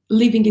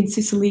living in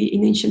Sicily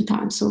in ancient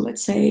times. So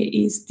let's say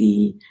is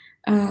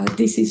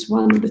this is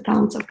one of the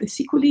towns of the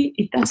Sicily.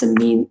 It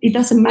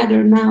doesn't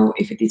matter now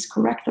if it is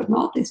correct or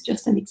not. It's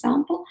just an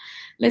example.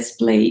 Let's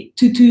play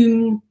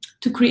to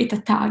create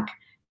a tag.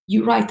 you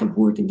write a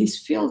word in this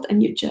field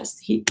and you just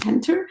hit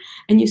enter,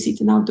 and you see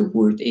that now the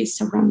word is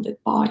surrounded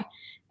by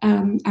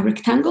a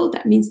rectangle.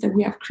 That means that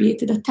we have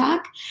created a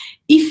tag.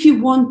 If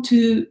you want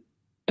to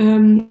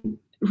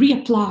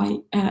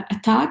reapply a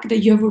tag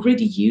that you have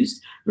already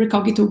used,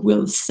 Recogito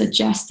will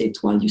suggest it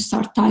while you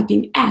start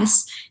typing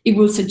S. It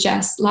will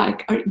suggest,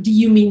 like, do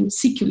you mean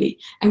seculi?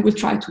 And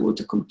we'll try to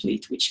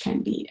autocomplete, which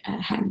can be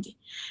handy.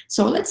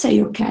 So let's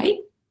say OK.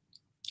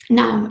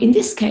 Now, in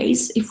this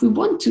case, if we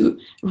want to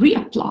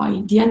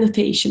reapply the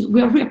annotation,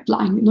 we are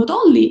reapplying not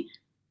only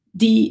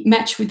the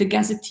match with the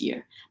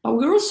gazetteer, but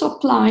we're also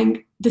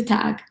applying the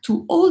tag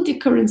to all the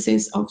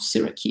occurrences of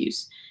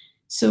Syracuse.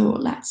 So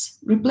let's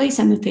replace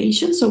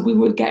annotation. So we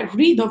will get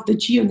rid of the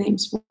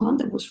geonames one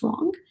that was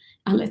wrong,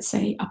 and let's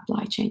say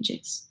apply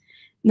changes.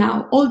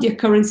 Now, all the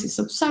occurrences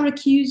of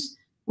Syracuse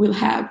will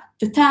have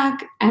the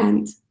tag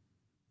and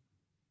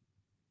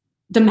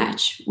the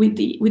match with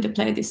the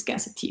Pleiades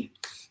gazetteer.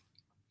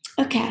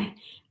 Okay,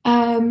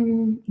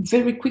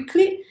 very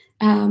quickly,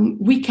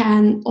 we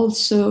can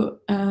also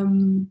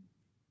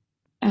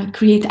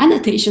create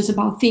annotations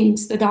about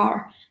things that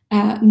are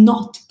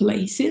not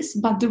places,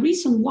 but the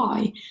reason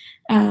why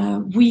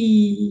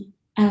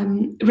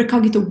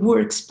Recogito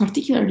works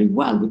particularly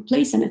well with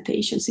place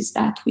annotations is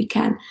that we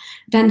can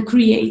then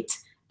create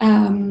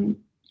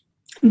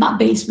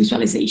map-based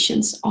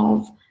visualizations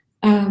of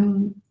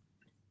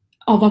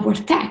our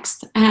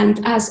text.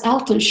 And as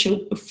Elton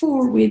showed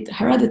before with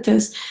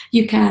Herodotus,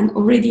 you can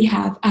already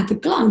have at a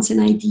glance an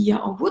idea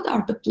of what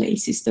are the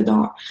places that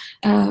are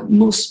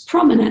most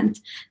prominent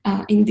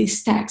in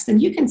this text.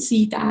 And you can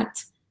see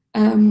that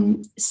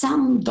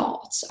some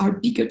dots are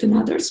bigger than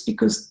others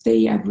because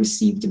they have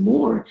received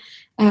more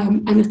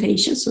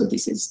annotations. So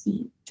this is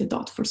the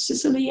dot for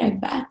Sicily, I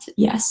bet,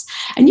 yes.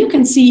 And you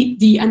can see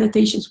the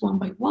annotations one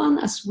by one,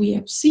 as we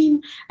have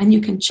seen, and you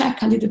can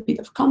check a little bit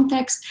of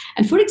context.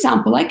 And for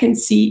example, I can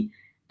see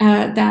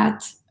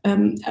that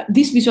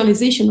this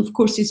visualization, of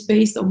course, is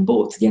based on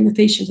both the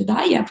annotations that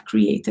I have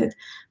created,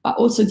 but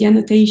also the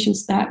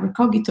annotations that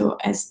Recogito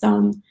has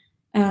done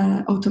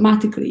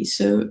automatically.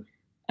 So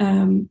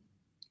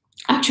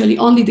actually,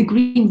 only the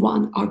green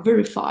one are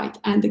verified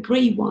and the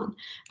gray one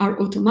are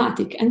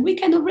automatic. And we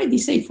can already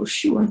say for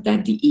sure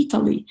that the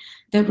Italy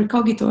that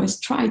Recogito has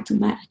tried to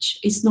match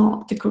is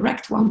not the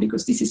correct one,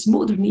 because this is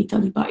modern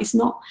Italy, but it's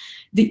not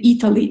the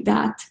Italy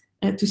that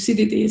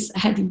Thucydides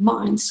had in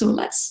mind. So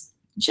let's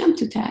jump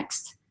to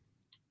text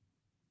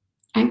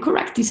and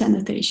correct this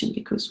annotation,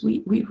 because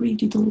we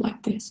really don't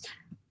like this.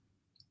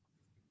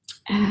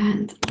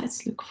 And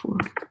let's look for...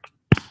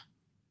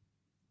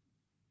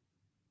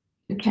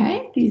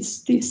 Okay,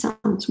 this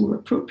sounds more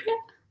appropriate.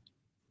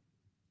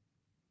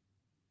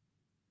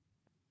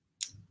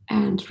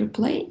 And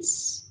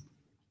replace.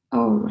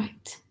 All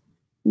right.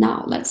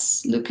 Now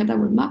let's look at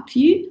our map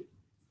view.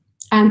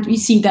 And we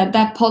see that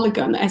that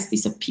polygon has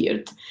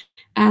disappeared.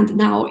 And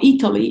now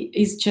Italy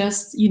is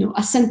just, you know,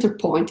 a center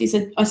point, is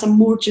a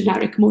more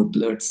generic, more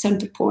blurred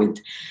center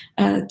point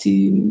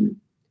to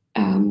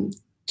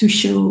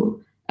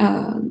show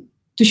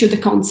the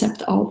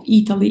concept of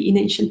Italy in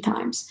ancient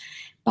times.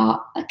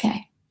 But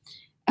okay,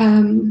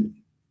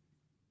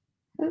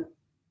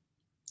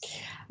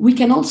 we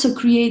can also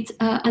create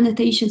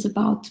annotations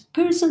about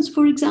persons,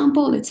 for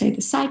example. Let's say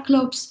the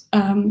Cyclops.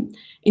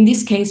 In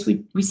this case,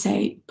 we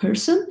say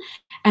person,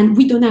 and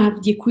we don't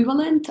have the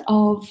equivalent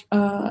of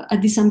a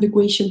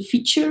disambiguation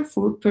feature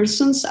for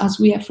persons as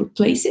we have for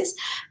places,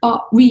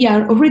 but we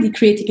are already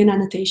creating an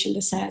annotation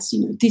that says, you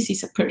know, this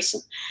is a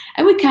person.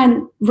 And we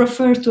can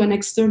refer to an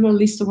external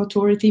list of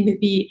authority,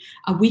 maybe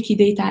a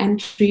Wikidata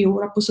entry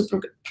or a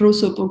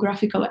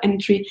prosopographical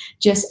entry,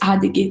 just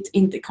adding it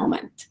in the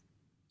comment.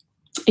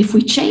 If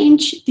we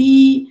change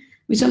the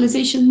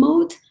visualization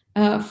mode,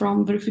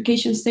 from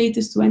verification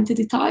status to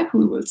entity type,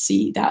 we will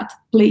see that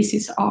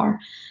places are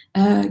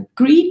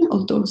green,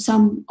 although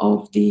some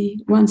of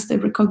the ones that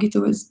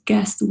Recogito has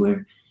guessed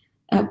were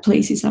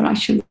places are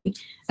actually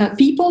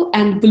people,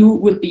 and blue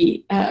will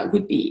be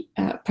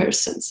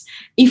persons.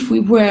 If we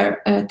were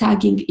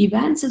tagging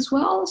events as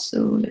well, so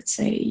let's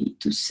say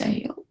to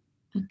sail,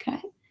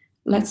 okay,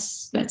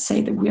 let's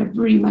say that we are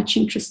very much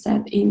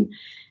interested in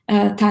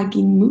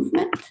tagging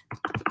movement.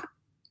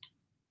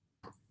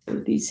 So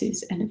this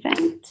is an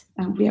event,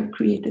 and we have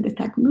created a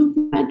tag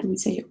movement. We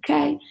say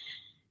okay,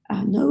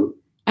 no,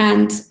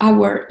 and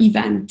our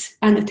event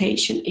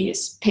annotation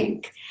is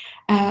pink.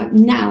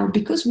 Now,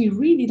 because we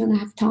really don't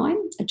have time,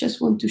 I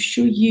just want to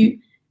show you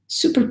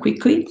super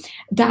quickly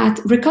that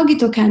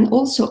Recogito can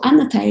also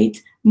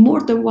annotate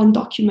more than one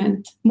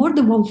document, more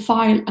than one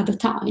file at a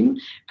time,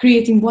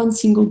 creating one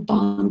single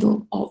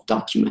bundle of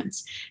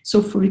documents.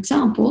 So, for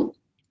example,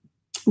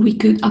 we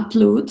could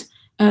upload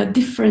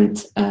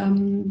different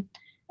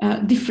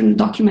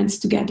documents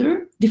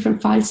together,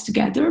 different files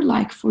together.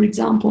 Like, for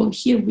example,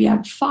 here we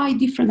have 5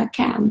 different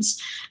accounts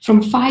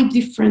from 5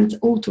 different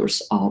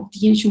authors of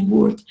the ancient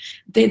world.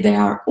 They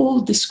are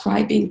all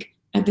describing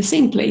the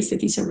same place,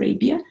 that is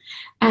Arabia.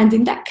 And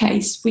in that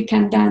case, we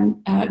can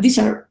then, these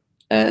are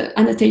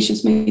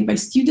annotations made by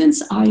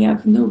students. I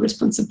have no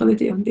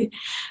responsibility on the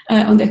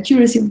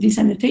accuracy of these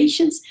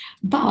annotations,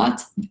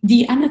 but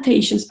the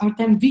annotations are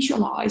then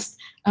visualized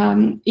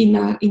all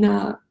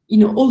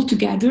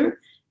together.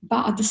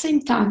 But at the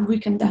same time, we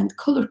can then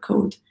color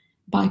code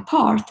by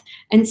part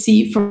and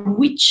see from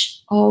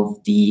which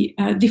of the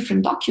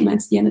different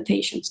documents the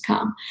annotations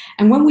come.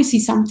 And when we see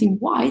something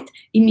white,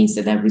 it means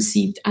that I've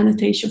received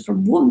annotation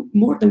from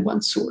more than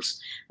one source,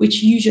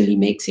 which usually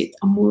makes it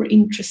a more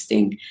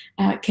interesting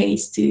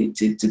case to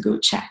go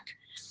check.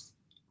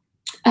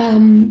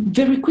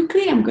 Very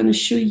quickly, I'm going to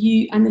show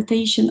you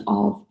annotation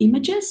of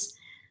images.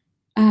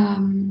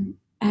 And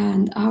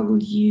I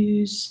will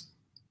use...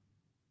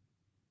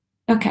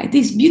 Okay,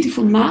 this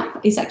beautiful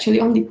map is actually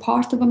only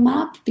part of a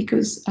map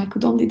because I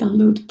could only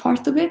download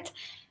part of it,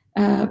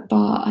 but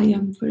I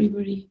am very,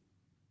 very,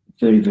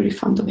 very, very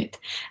fond of it.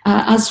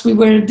 As we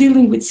were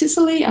dealing with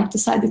Sicily, I've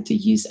decided to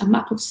use a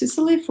map of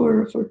Sicily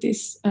for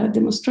this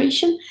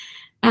demonstration.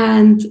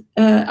 And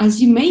as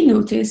you may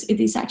notice, it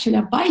is actually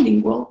a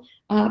bilingual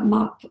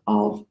map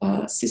of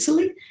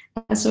Sicily.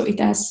 So it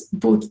has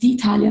both the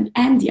Italian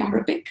and the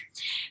Arabic.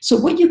 So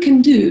what you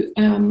can do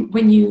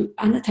when you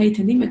annotate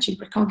an image in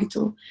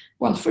Recogito,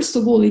 well, first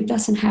of all, it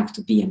doesn't have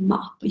to be a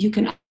map. You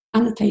can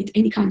annotate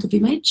any kind of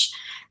image,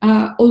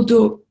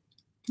 although,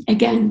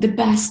 again, the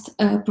best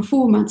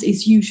performance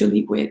is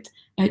usually with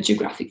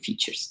geographic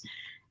features.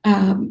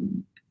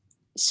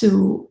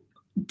 So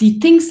the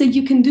things that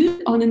you can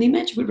do on an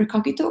image with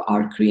Recogito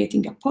are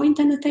creating a point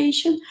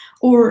annotation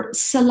or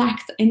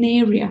select an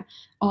area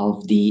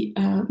of the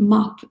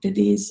map that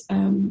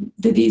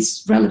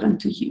is relevant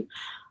to you.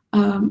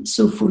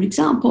 So, for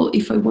example,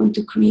 if I want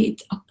to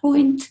create a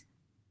point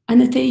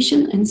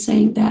annotation and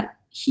saying that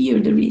here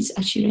there is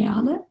a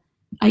Cireale,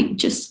 I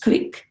just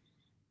click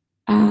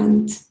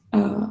and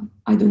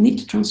I don't need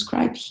to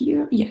transcribe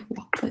here. Yeah,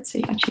 well, let's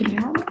say a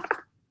Cireale.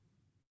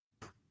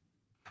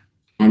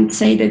 And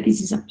say that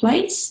this is a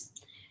place.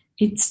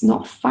 It's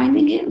not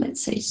finding it.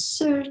 Let's say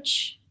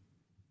search.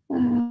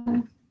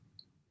 Maybe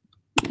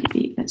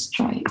let's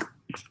try it.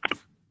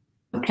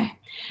 Okay.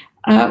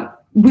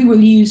 We will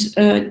use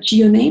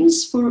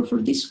geonames for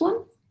this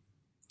one.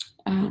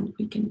 And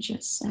we can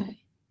just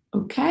say,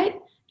 okay.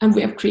 And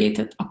we have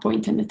created a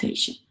point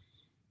annotation.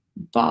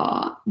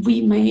 But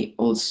we may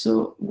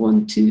also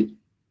want to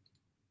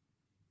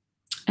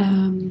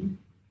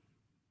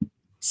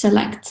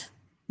select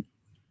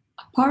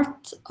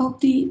part of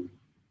the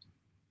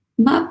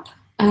map,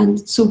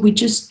 and so we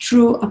just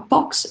draw a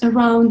box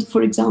around,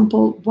 for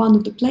example, one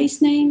of the place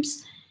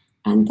names,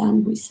 and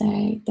then we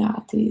say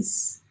that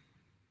is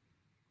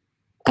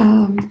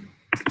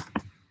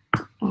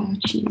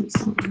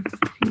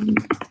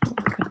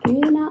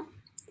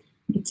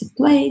it's a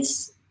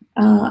place.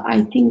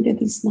 I think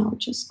that is now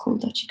just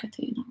called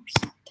Acicatena or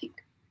something.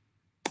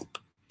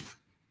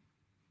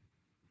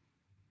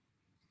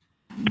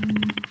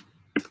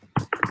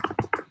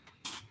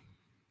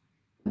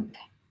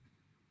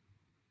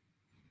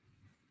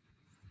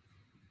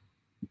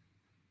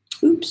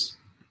 Oops.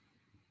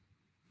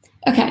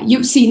 Okay,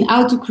 you've seen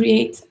how to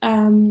create,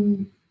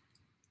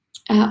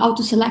 how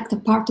to select a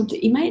part of the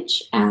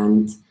image.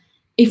 And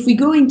if we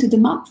go into the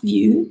map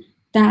view,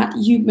 that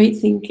you may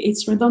think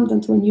it's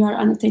redundant when you are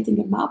annotating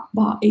a map,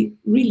 but it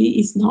really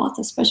is not,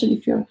 especially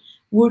if you're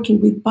working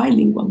with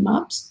bilingual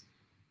maps,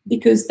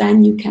 because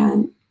then you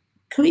can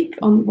click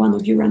on one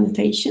of your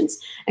annotations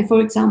and,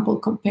 for example,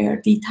 compare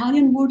the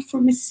Italian word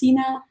for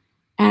Messina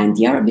and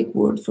the Arabic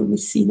word for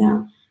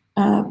Messina,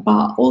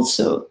 but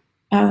also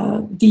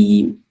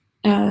the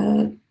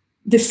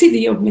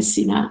city of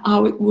Messina,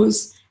 how it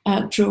was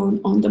drawn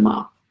on the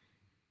map.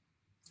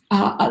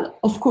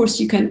 Of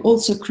course, you can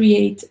also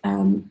create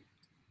a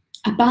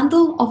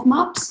bundle of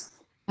maps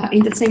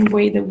in the same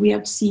way that we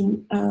have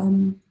seen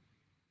a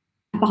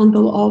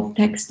bundle of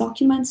text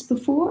documents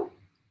before.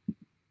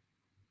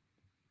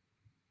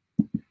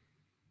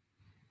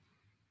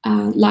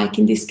 Like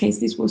in this case,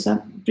 this was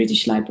a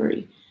British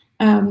Library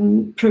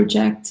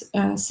project.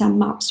 Some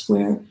maps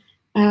were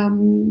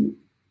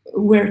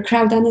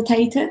crowd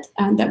annotated,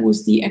 and that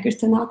was the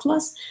Egerton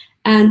Atlas.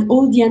 And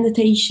all the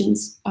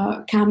annotations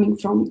coming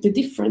from the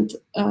different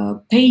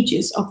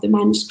pages of the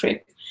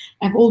manuscript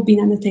have all been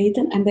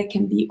annotated, and they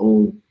can be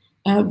all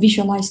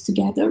visualized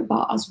together.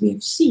 But as we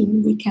have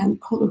seen, we can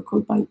color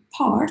code by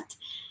part,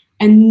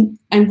 and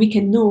we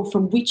can know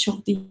from which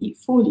of the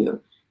folio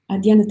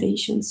the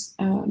annotations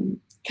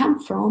come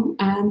from.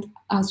 And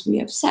as we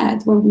have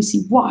said, when we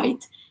see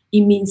white,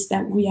 it means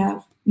that we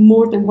have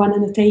more than one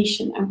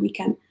annotation, and we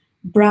can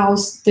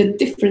browse the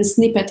different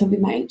snippet of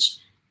image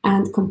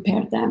and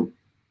compare them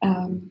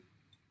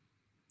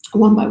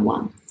one by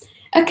one.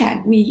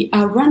 Okay, we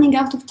are running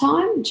out of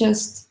time.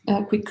 Just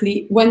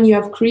quickly, when you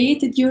have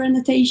created your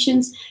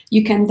annotations,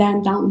 you can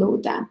then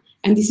download them.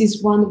 And this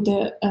is one of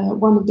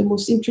the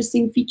most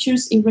interesting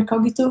features in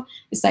Recogito,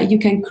 is that you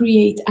can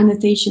create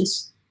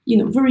annotations,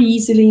 very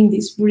easily in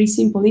this very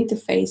simple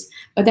interface.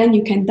 But then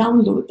you can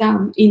download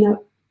them in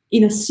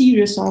a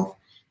series of,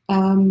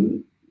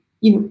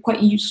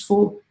 quite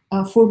useful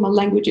formal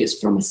languages,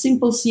 from a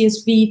simple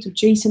CSV to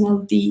JSON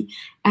LD,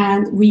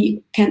 and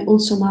we can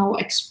also now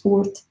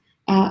export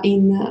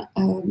in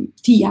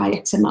TI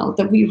XML,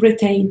 that we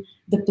retain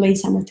the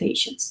place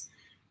annotations.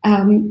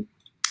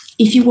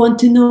 If you want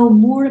to know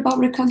more about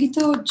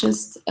Recogito,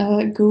 just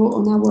go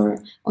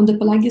on the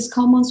Pelagius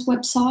Commons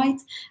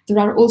website. There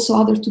are also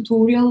other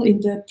tutorials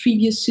in the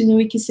previous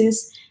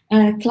Sunoikisis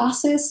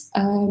classes,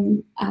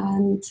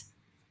 and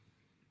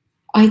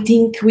I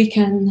think we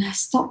can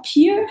stop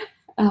here.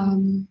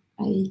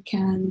 I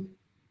can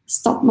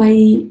stop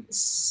my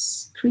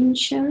screen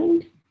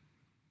sharing.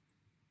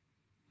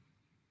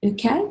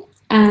 Okay,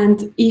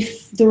 and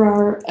if there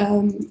are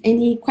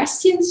any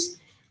questions,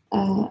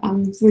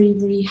 I'm very,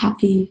 very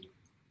happy.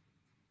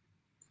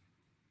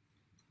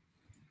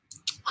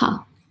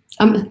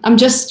 I'm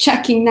just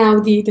checking now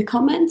the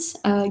comments.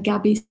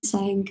 Gabby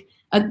saying,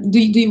 do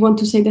you want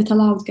to say that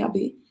aloud,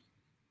 Gabby?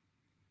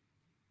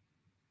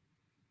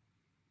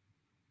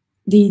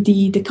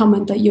 The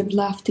comment that you've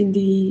left in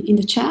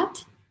the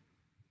chat?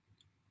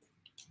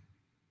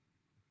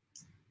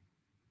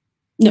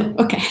 No,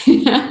 okay,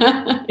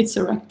 it's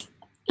all right.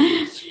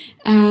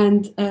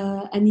 And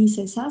Anissa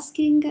is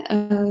asking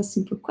a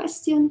simple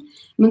question.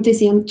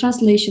 Montesian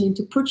translation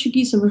into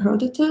Portuguese of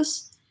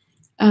Herodotus.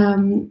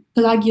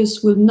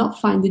 Pelagius will not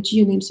find the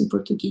geonames in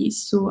Portuguese,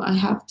 so I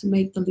have to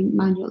make the link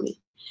manually.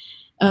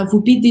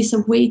 Would be this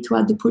a way to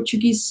add the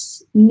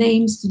Portuguese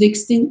names to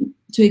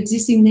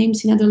existing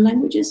names in other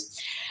languages?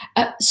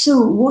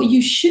 So what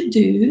you should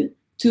do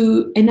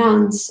to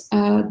enhance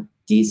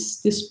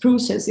this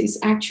process is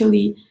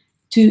actually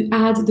to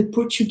add the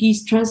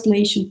Portuguese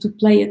translation to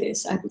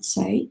Pleiades, I would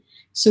say,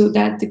 so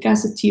that the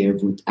gazetteer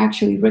would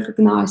actually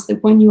recognize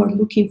that when you are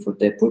looking for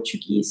the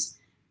Portuguese,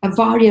 a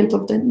variant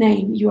of the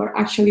name, you are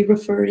actually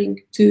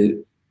referring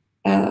to,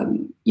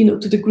 to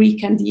the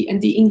Greek and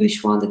the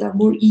English one that are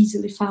more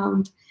easily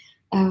found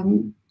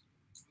in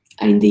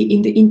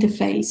the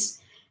interface.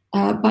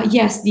 But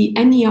yes, the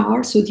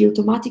NER, so the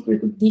automatic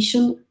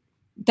recognition,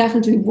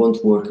 definitely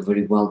won't work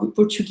very well with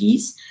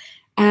Portuguese.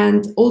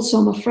 And also,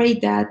 I'm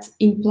afraid that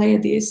in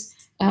Pleiades,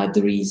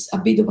 there is a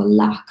bit of a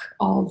lack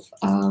of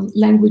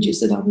languages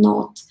that are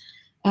not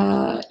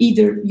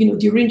either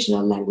the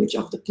original language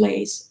of the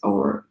place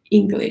or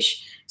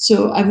English.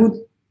 So I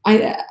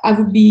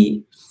would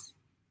be,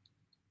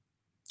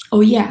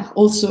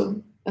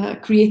 also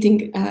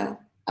creating a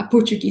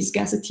Portuguese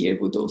gazetteer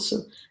would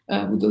also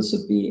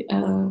be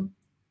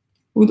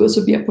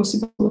a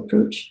possible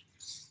approach.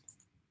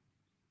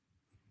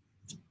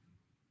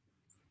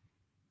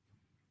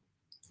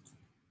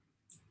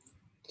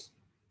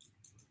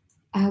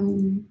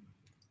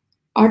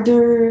 Are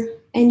there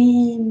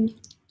any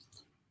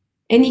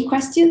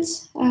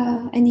questions?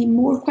 Any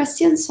more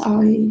questions?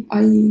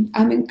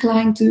 I'm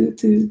inclined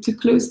to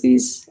close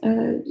this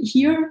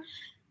here,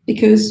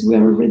 because we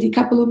are already a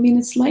couple of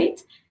minutes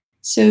late.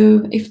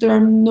 So if there are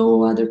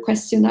no other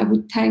questions, I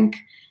would thank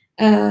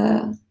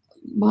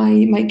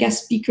my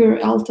guest speaker,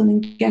 Elton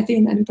and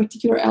Gethin, and in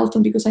particular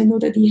Elton, because I know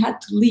that he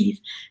had to leave,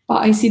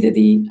 but I see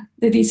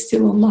that he's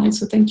still online.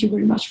 So thank you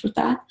very much for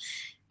that.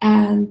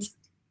 And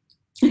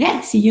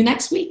okay, see you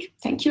next week.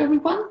 Thank you,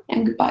 everyone,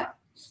 and goodbye.